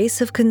embrace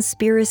of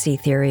conspiracy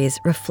theories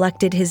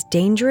reflected his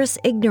dangerous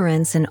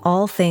ignorance in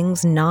all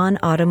things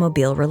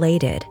non-automobile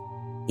related.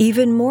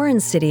 Even more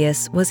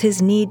insidious was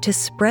his need to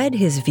spread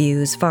his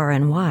views far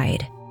and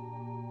wide.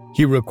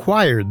 He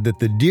required that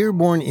the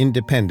Dearborn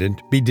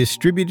Independent be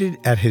distributed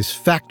at his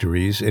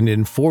factories and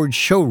in Ford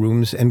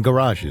showrooms and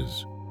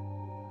garages.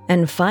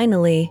 And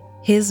finally,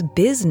 his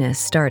business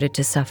started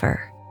to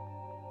suffer.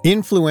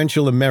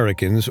 Influential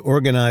Americans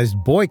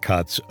organized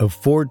boycotts of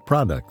Ford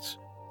products.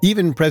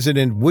 Even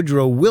President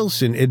Woodrow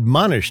Wilson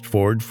admonished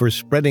Ford for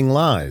spreading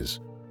lies.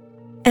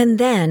 And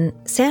then,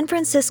 San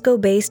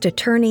Francisco-based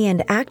attorney and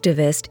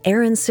activist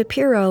Aaron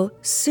Sapiro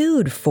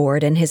sued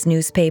Ford and his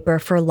newspaper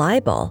for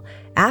libel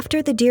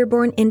after the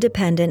Dearborn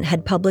Independent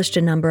had published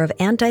a number of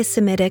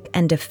anti-Semitic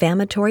and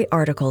defamatory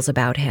articles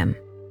about him.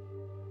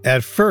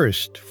 At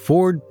first,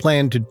 Ford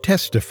planned to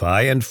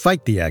testify and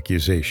fight the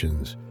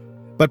accusations.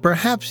 But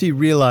perhaps he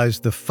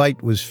realized the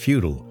fight was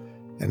futile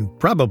and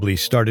probably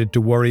started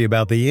to worry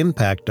about the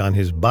impact on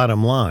his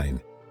bottom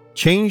line,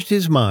 changed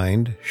his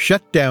mind,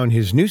 shut down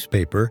his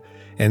newspaper,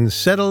 and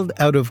settled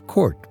out of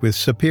court with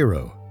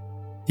Sapiro.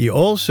 He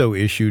also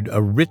issued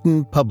a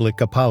written public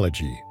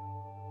apology.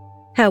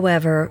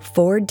 However,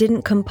 Ford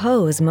didn't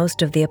compose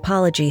most of the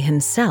apology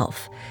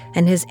himself,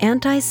 and his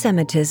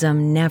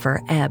anti-Semitism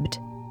never ebbed.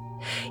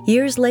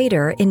 Years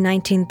later, in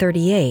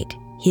 1938,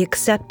 he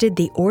accepted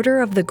the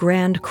Order of the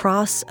Grand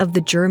Cross of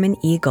the German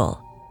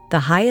Eagle, the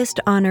highest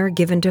honor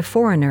given to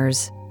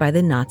foreigners by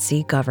the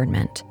Nazi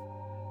government.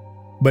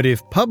 But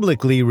if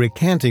publicly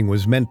recanting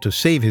was meant to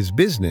save his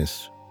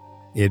business,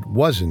 it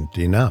wasn't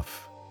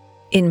enough.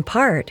 In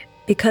part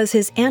because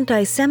his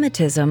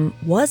anti-Semitism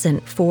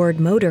wasn't Ford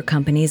Motor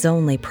Company's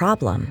only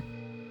problem.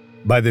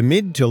 By the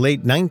mid to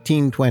late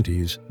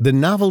 1920s, the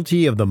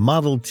novelty of the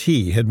Model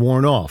T had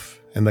worn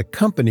off, and the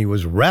company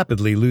was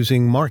rapidly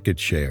losing market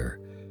share.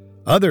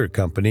 Other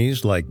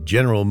companies like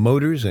General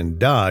Motors and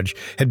Dodge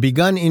had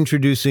begun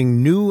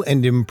introducing new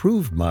and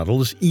improved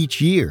models each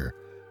year.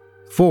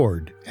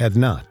 Ford had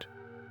not.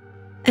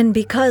 And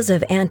because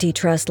of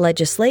antitrust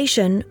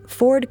legislation,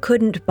 Ford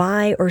couldn't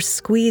buy or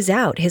squeeze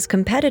out his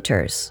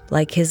competitors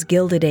like his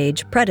Gilded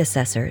Age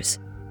predecessors.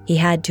 He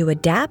had to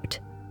adapt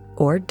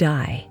or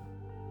die.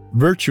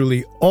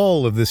 Virtually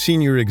all of the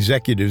senior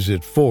executives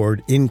at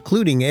Ford,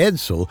 including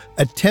Edsel,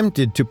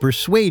 attempted to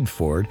persuade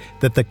Ford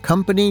that the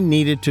company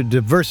needed to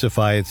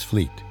diversify its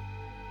fleet.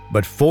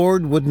 But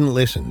Ford wouldn't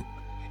listen.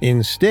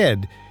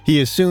 Instead,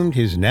 he assumed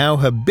his now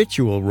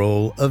habitual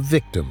role of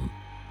victim.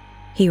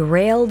 He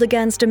railed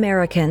against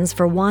Americans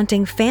for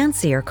wanting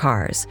fancier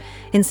cars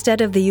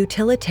instead of the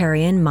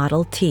utilitarian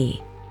Model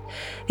T.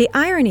 The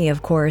irony,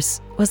 of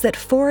course, was that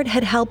Ford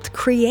had helped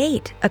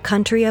create a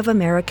country of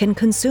American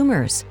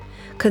consumers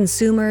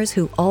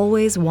who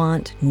always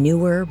want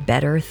newer,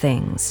 better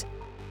things.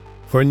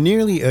 For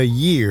nearly a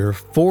year,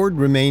 Ford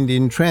remained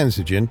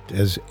intransigent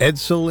as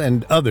Edsel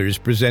and others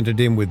presented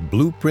him with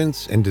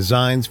blueprints and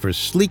designs for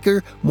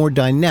sleeker, more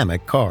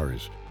dynamic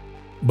cars.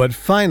 But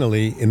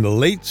finally, in the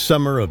late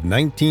summer of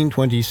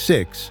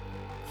 1926,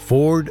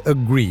 Ford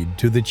agreed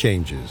to the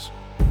changes.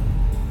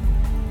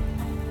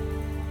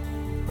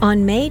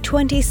 On May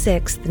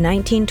 26,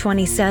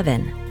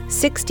 1927,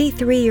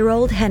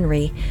 63-year-old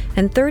Henry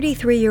and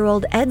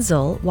 33-year-old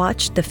Edsel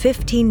watched the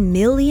 15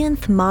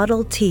 millionth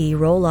Model T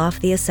roll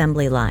off the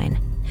assembly line.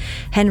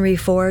 Henry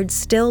Ford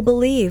still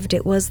believed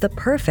it was the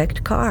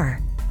perfect car.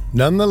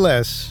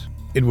 Nonetheless,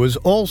 it was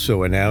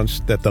also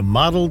announced that the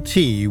Model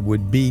T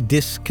would be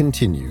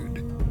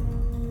discontinued.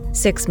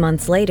 6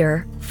 months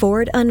later,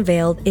 Ford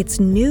unveiled its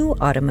new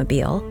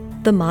automobile,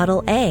 the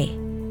Model A.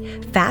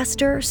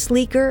 Faster,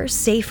 sleeker,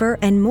 safer,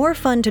 and more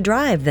fun to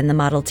drive than the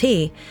Model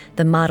T,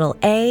 the Model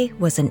A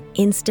was an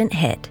instant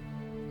hit.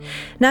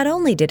 Not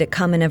only did it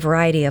come in a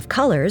variety of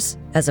colors,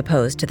 as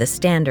opposed to the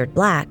standard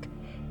black,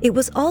 it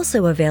was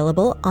also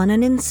available on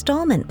an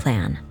installment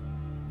plan.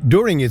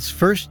 During its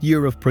first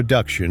year of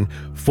production,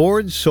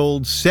 Ford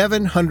sold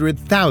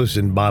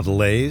 700,000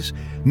 Model A's,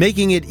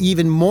 making it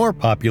even more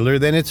popular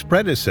than its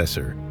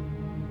predecessor.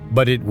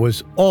 But it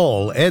was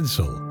all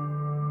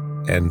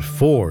Edsel, and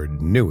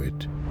Ford knew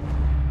it.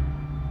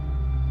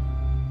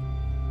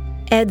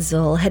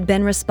 Edsel had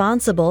been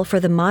responsible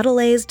for the Model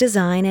A's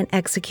design and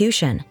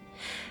execution,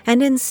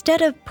 and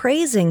instead of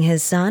praising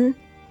his son,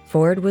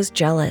 Ford was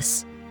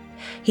jealous.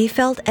 He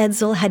felt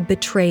Edsel had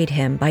betrayed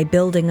him by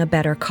building a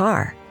better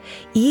car,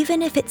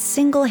 even if it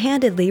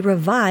single-handedly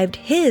revived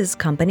his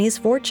company's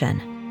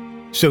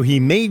fortune. So he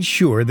made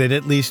sure that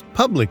at least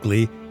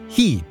publicly,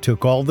 he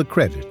took all the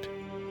credit.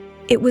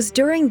 It was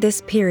during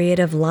this period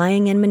of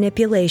lying and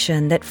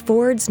manipulation that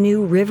Ford's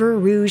new River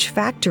Rouge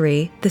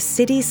factory, the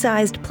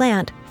city-sized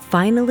plant,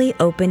 finally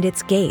opened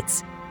its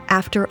gates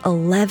after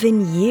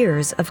 11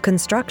 years of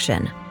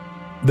construction.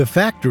 The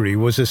factory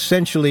was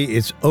essentially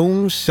its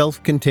own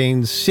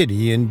self-contained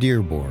city in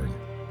Dearborn.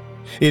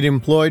 It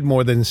employed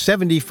more than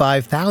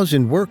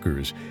 75,000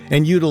 workers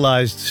and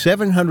utilized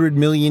 700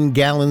 million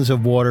gallons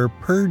of water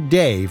per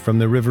day from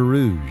the River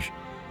Rouge.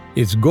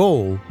 Its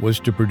goal was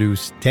to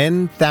produce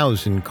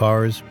 10,000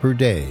 cars per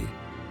day.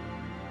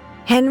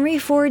 Henry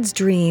Ford's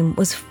dream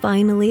was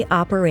finally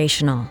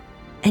operational,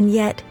 and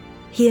yet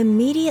he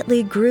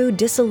immediately grew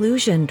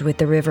disillusioned with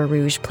the River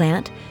Rouge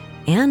plant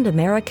and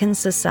American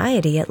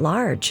society at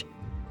large.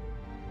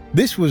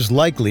 This was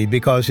likely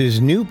because his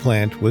new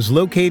plant was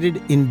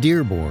located in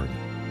Dearborn.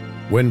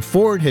 When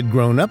Ford had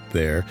grown up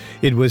there,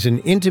 it was an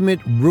intimate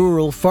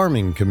rural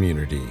farming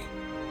community.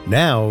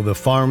 Now the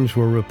farms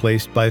were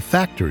replaced by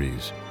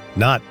factories,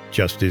 not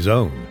just his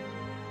own.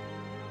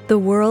 The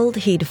world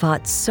he'd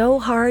fought so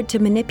hard to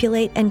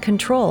manipulate and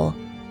control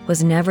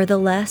was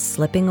nevertheless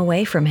slipping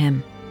away from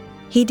him.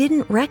 He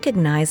didn't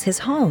recognize his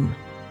home.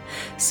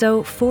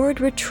 So Ford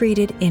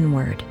retreated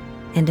inward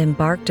and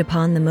embarked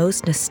upon the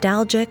most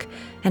nostalgic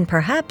and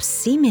perhaps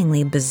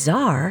seemingly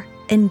bizarre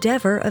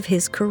endeavor of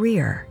his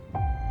career.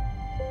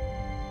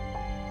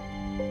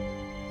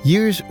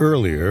 Years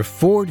earlier,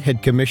 Ford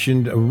had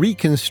commissioned a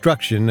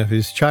reconstruction of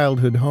his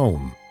childhood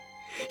home.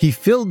 He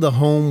filled the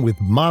home with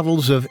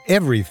models of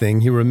everything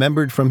he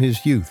remembered from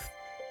his youth,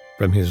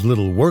 from his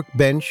little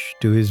workbench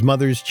to his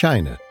mother's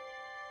china.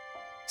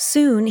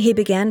 Soon he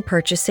began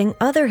purchasing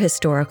other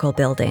historical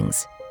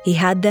buildings. He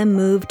had them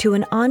moved to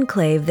an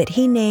enclave that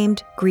he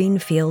named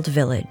Greenfield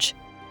Village,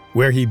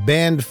 where he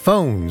banned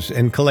phones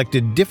and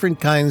collected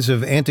different kinds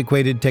of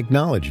antiquated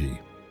technology.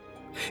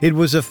 It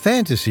was a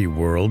fantasy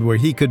world where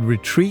he could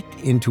retreat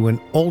into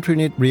an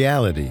alternate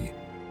reality,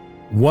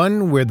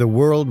 one where the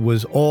world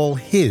was all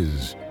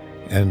his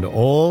and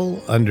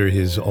all under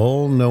his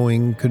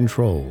all-knowing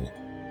control.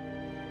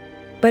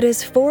 But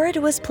as Ford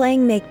was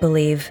playing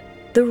make-believe,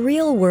 the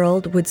real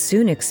world would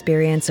soon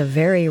experience a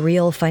very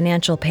real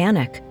financial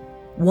panic,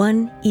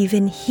 one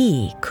even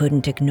he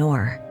couldn't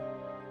ignore.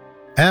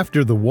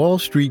 After the Wall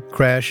Street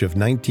crash of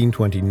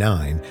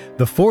 1929,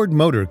 the Ford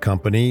Motor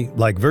Company,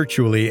 like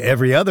virtually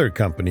every other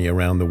company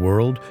around the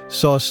world,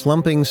 saw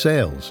slumping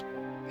sales.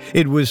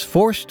 It was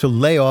forced to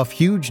lay off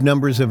huge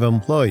numbers of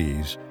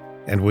employees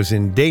and was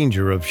in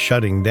danger of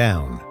shutting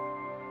down.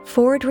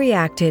 Ford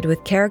reacted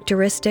with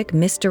characteristic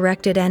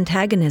misdirected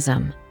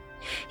antagonism.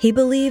 He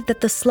believed that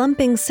the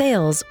slumping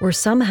sales were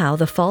somehow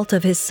the fault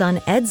of his son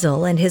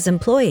Edsel and his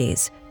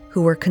employees,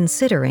 who were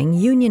considering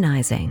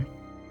unionizing.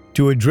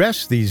 To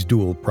address these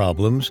dual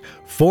problems,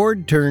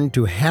 Ford turned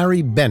to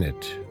Harry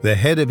Bennett, the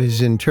head of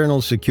his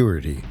internal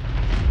security.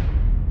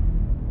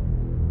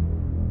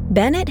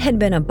 Bennett had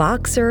been a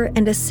boxer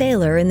and a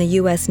sailor in the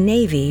U.S.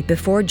 Navy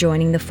before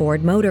joining the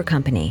Ford Motor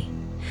Company.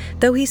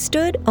 Though he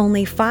stood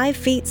only 5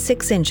 feet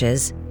 6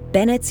 inches,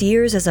 Bennett's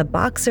years as a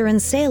boxer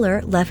and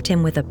sailor left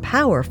him with a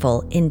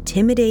powerful,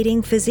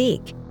 intimidating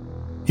physique.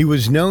 He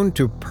was known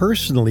to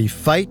personally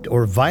fight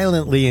or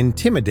violently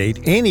intimidate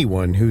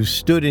anyone who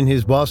stood in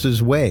his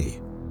boss's way.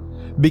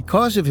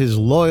 Because of his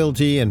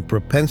loyalty and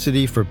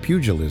propensity for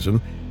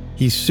pugilism,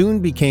 he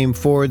soon became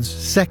Ford's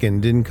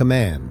second in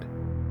command.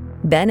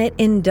 Bennett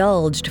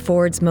indulged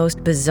Ford's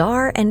most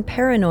bizarre and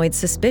paranoid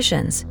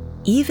suspicions,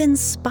 even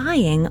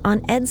spying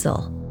on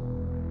Edsel.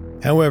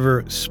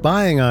 However,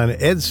 spying on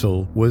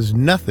Edsel was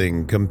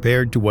nothing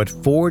compared to what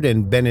Ford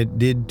and Bennett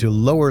did to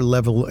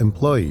lower-level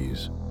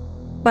employees.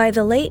 By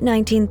the late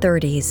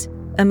 1930s,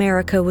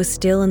 America was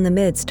still in the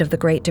midst of the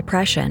Great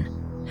Depression.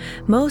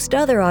 Most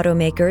other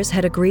automakers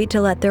had agreed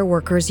to let their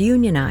workers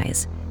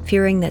unionize,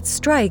 fearing that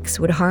strikes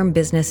would harm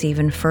business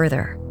even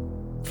further.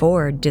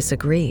 Ford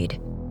disagreed.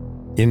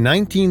 In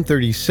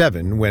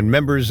 1937, when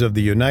members of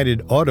the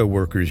United Auto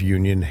Workers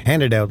Union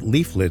handed out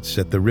leaflets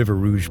at the River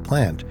Rouge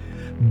plant,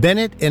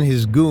 Bennett and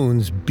his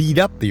goons beat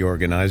up the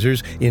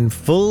organizers in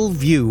full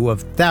view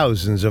of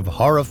thousands of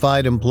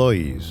horrified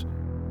employees.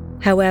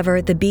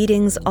 However, the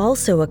beatings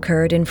also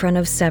occurred in front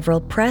of several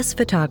press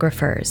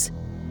photographers.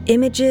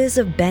 Images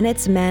of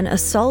Bennett's men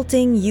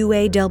assaulting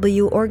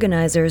UAW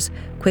organizers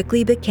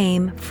quickly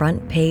became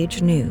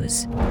front-page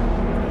news.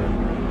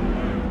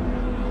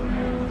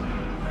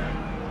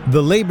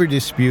 The labor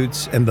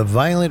disputes and the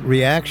violent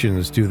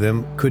reactions to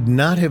them could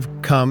not have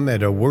come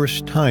at a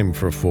worse time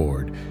for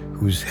Ford,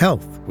 whose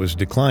health was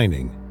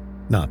declining,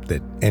 not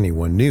that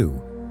anyone knew.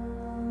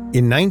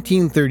 In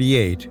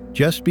 1938,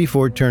 just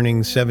before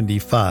turning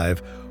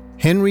 75,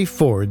 Henry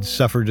Ford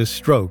suffered a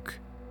stroke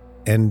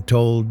and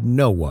told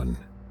no one.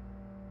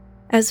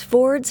 As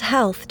Ford's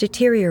health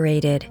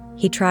deteriorated,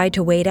 he tried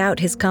to wait out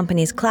his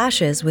company's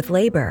clashes with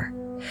labor.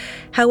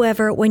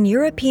 However, when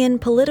European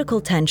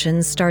political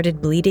tensions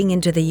started bleeding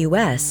into the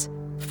U.S.,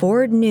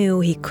 Ford knew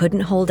he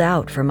couldn't hold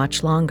out for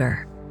much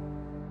longer.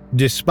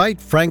 Despite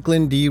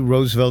Franklin D.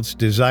 Roosevelt's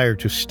desire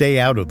to stay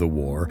out of the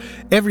war,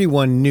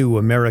 everyone knew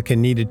America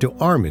needed to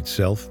arm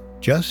itself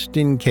just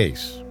in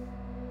case.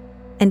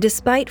 And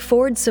despite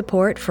Ford's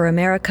support for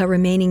America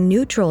remaining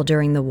neutral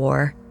during the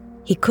war,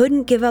 he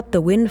couldn't give up the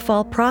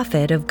windfall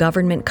profit of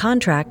government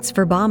contracts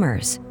for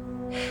bombers.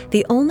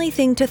 The only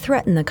thing to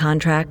threaten the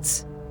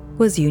contracts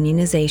was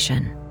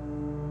unionization.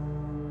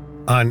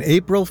 On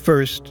April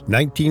 1st,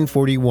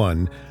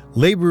 1941,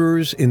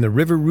 laborers in the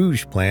River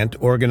Rouge plant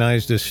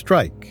organized a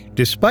strike,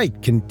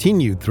 despite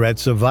continued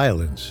threats of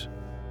violence.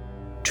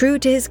 True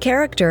to his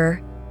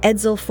character,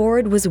 Edsel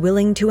Ford was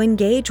willing to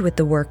engage with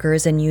the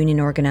workers and union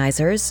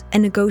organizers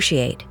and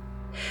negotiate.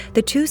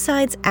 The two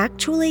sides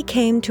actually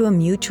came to a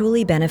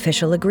mutually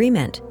beneficial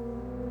agreement,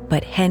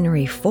 but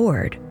Henry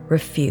Ford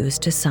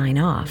refused to sign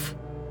off.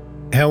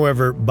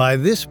 However, by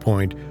this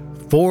point,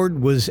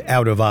 Ford was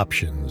out of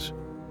options.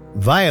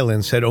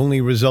 Violence had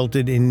only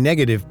resulted in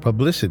negative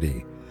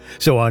publicity.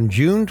 So on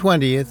June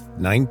 20th,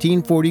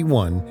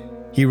 1941,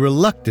 he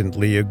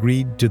reluctantly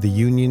agreed to the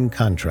union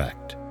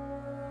contract.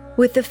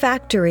 With the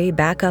factory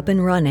back up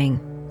and running,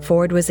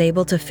 Ford was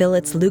able to fill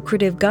its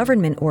lucrative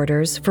government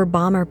orders for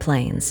bomber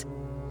planes.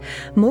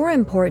 More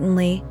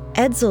importantly,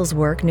 Edsel's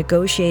work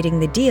negotiating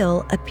the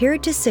deal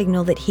appeared to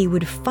signal that he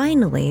would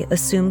finally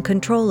assume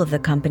control of the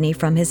company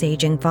from his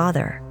aging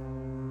father.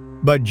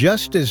 But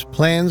just as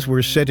plans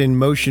were set in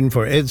motion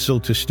for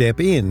Edsel to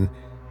step in,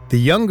 the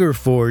younger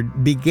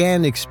Ford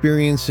began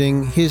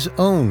experiencing his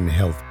own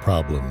health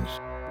problems.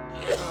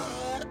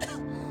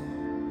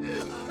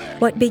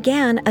 What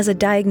began as a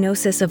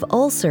diagnosis of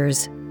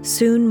ulcers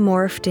soon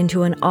morphed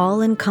into an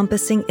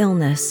all-encompassing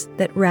illness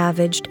that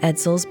ravaged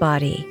Edsel's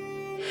body.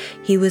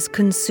 He was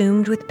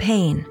consumed with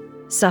pain,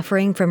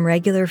 suffering from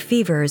regular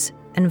fevers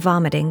and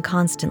vomiting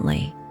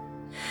constantly.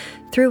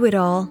 Through it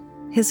all,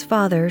 his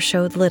father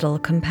showed little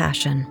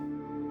compassion.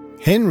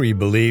 Henry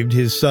believed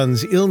his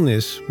son's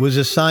illness was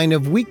a sign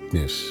of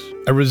weakness,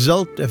 a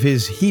result of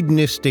his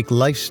hedonistic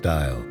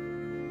lifestyle.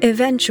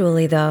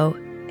 Eventually, though,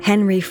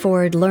 Henry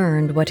Ford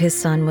learned what his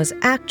son was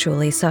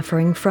actually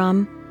suffering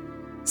from: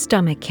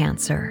 stomach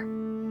cancer.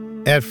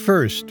 At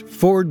first,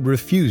 Ford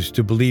refused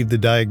to believe the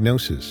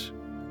diagnosis.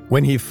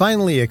 When he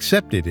finally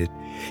accepted it,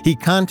 he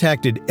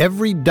contacted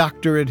every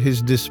doctor at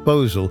his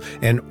disposal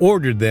and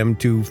ordered them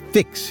to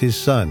fix his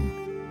son.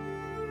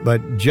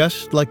 But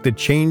just like the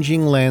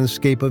changing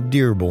landscape of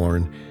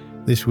Dearborn,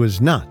 this was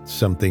not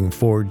something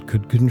Ford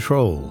could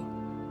control.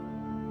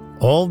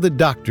 All the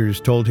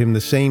doctors told him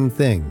the same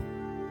thing.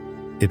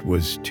 It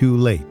was too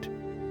late.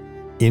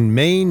 In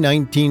May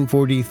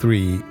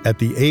 1943, at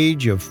the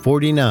age of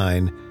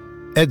 49,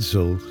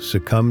 Edsel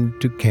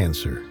succumbed to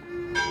cancer.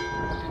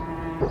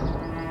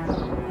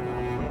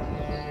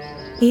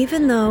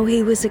 Even though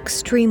he was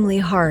extremely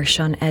harsh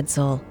on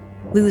Edsel,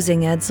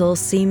 losing Edsel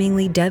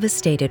seemingly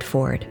devastated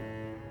Ford.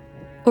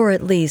 Or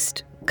at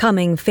least,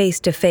 coming face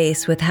to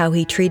face with how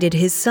he treated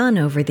his son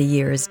over the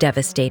years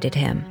devastated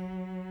him.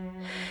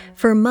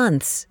 For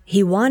months,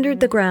 he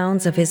wandered the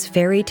grounds of his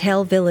fairy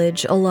tale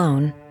village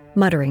alone,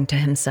 muttering to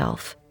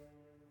himself.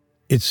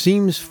 It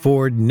seems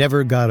Ford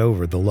never got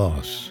over the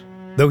loss.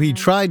 Though he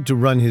tried to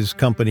run his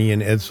company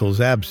in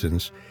Edsel's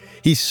absence,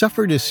 he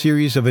suffered a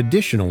series of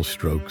additional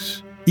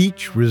strokes,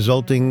 each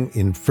resulting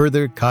in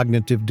further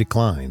cognitive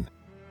decline.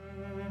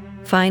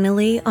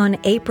 Finally, on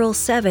April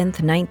 7,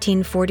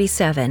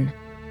 1947,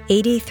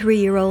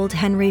 83-year-old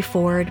Henry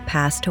Ford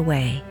passed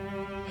away.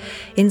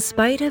 In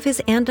spite of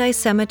his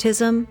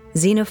anti-Semitism,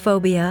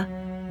 xenophobia,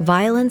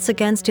 violence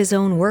against his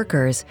own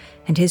workers,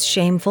 and his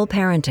shameful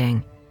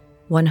parenting,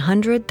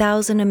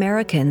 100,000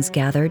 Americans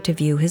gathered to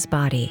view his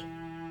body.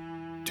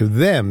 To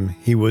them,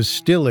 he was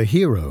still a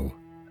hero,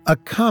 a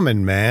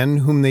common man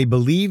whom they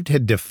believed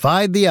had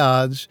defied the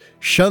odds,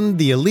 shunned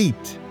the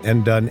elite,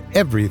 and done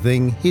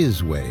everything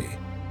his way.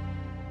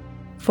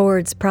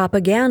 Ford's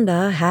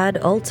propaganda had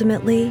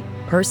ultimately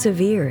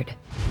persevered.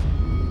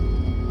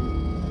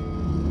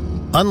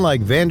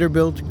 Unlike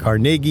Vanderbilt,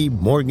 Carnegie,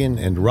 Morgan,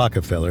 and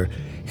Rockefeller,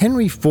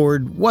 Henry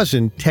Ford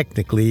wasn't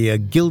technically a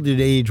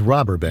Gilded Age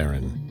robber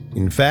baron.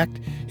 In fact,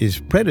 his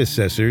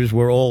predecessors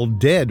were all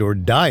dead or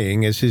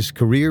dying as his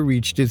career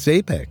reached its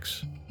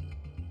apex.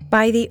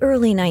 By the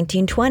early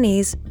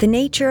 1920s, the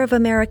nature of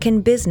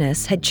American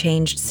business had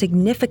changed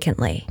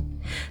significantly.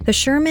 The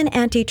Sherman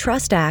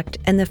Antitrust Act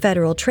and the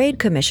Federal Trade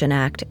Commission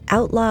Act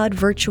outlawed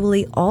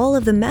virtually all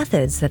of the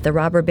methods that the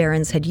robber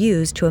barons had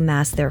used to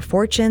amass their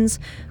fortunes,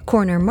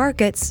 corner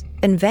markets,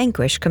 and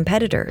vanquish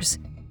competitors.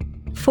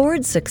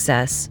 Ford's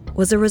success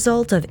was a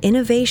result of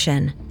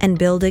innovation and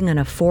building an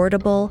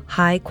affordable,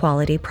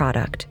 high-quality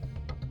product.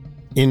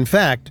 In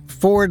fact,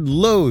 Ford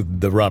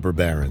loathed the robber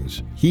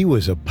barons. He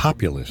was a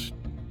populist.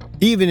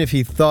 Even if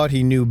he thought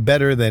he knew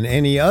better than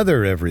any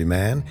other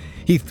everyman,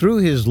 he threw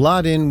his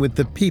lot in with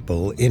the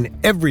people in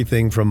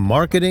everything from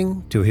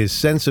marketing to his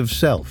sense of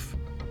self.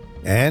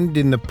 And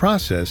in the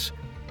process,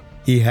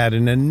 he had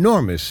an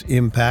enormous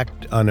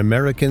impact on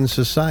American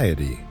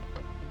society.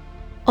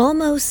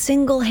 Almost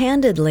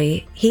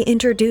single-handedly, he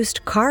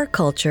introduced car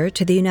culture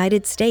to the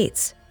United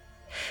States.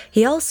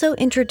 He also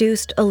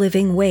introduced a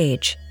living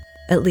wage,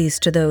 at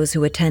least to those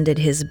who attended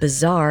his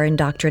bizarre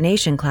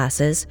indoctrination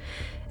classes,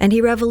 and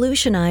he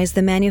revolutionized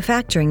the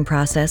manufacturing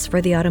process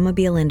for the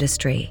automobile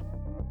industry.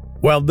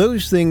 While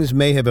those things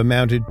may have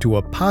amounted to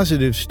a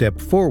positive step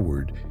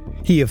forward,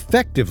 he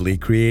effectively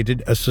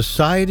created a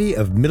society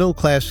of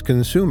middle-class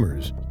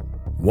consumers,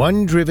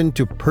 one driven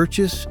to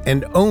purchase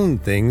and own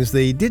things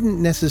they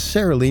didn't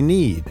necessarily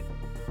need.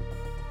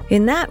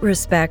 In that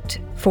respect,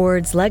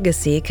 Ford's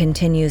legacy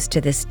continues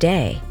to this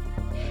day.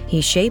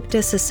 He shaped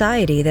a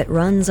society that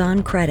runs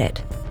on credit,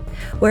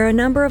 where a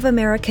number of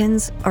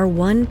Americans are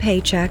one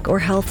paycheck or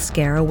health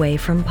scare away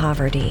from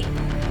poverty.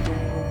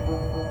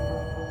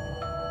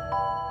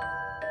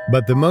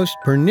 But the most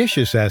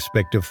pernicious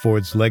aspect of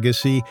Ford's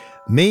legacy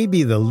may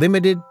be the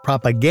limited,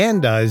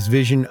 propagandized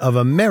vision of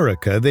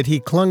America that he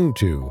clung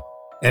to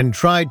and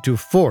tried to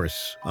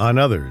force on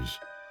others.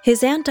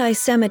 His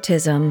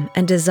anti-Semitism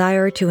and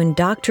desire to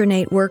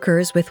indoctrinate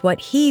workers with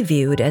what he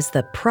viewed as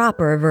the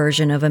proper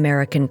version of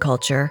American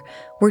culture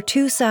were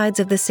two sides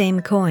of the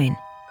same coin.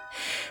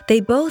 They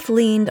both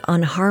leaned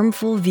on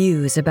harmful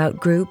views about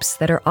groups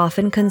that are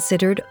often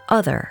considered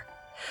other,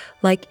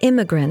 like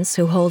immigrants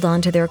who hold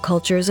on to their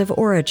cultures of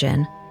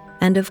origin,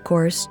 and of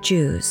course,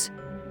 Jews.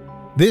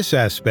 This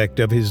aspect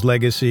of his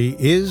legacy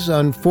is,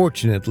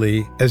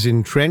 unfortunately, as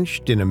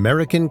entrenched in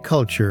American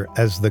culture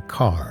as the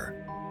car.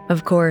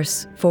 Of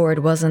course, Ford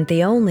wasn't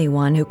the only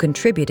one who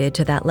contributed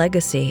to that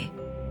legacy.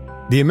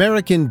 The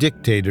American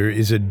dictator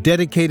is a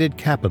dedicated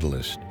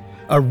capitalist,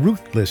 a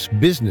ruthless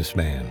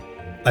businessman,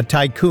 a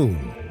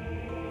tycoon,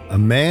 a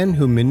man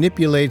who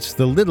manipulates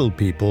the little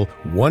people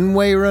one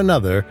way or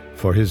another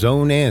for his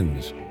own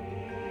ends,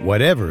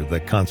 whatever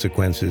the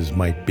consequences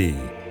might be.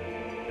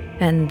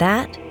 And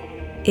that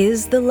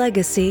is the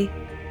legacy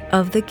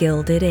of the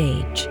Gilded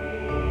Age.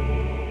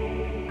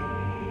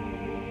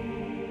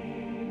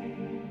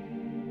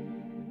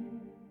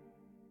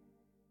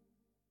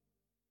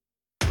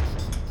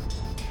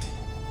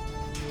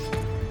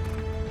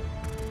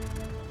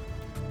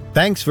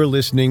 Thanks for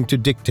listening to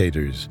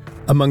Dictators.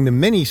 Among the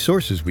many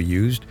sources we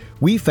used,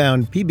 we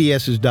found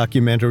PBS's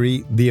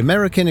documentary The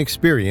American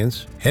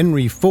Experience,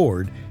 Henry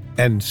Ford,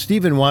 and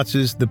Stephen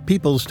Watts's The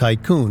People's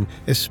Tycoon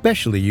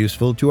especially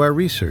useful to our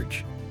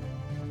research.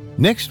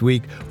 Next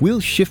week, we'll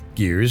shift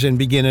gears and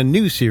begin a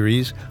new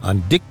series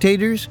on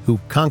dictators who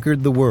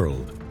conquered the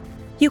world.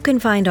 You can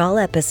find all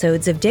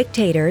episodes of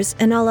Dictators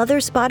and all other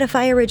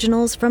Spotify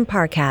originals from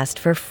Parcast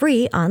for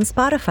free on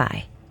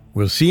Spotify.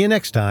 We'll see you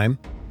next time.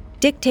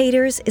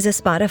 Dictators is a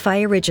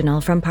Spotify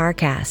original from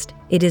Parcast.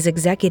 It is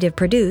executive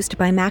produced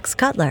by Max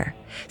Cutler.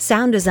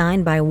 Sound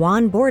designed by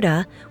Juan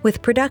Borda,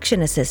 with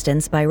production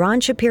assistance by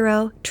Ron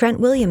Shapiro, Trent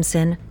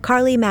Williamson,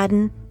 Carly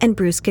Madden, and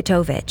Bruce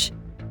Kitovich.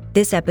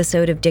 This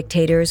episode of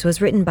Dictators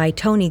was written by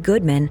Tony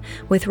Goodman,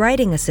 with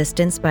writing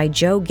assistance by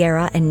Joe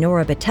Guerra and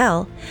Nora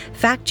Battelle,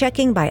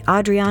 fact-checking by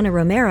Adriana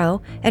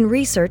Romero, and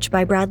research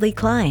by Bradley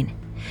Klein.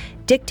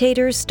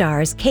 Dictators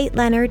stars Kate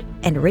Leonard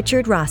and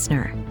Richard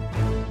Rossner.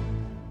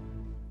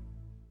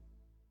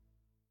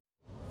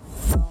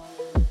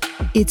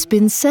 It's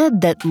been said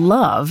that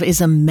love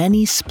is a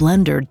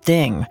many-splendored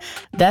thing.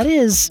 That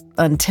is,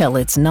 until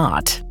it's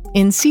not.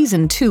 In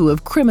Season 2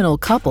 of Criminal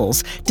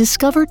Couples,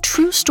 discover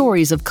true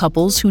stories of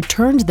couples who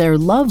turned their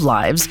love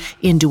lives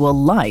into a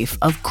life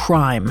of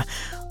crime.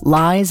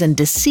 Lies and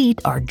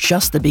deceit are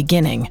just the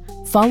beginning.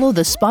 Follow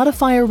the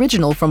Spotify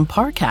original from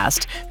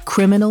Parcast,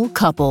 Criminal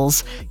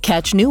Couples.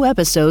 Catch new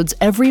episodes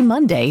every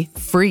Monday,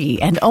 free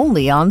and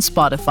only on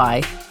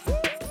Spotify.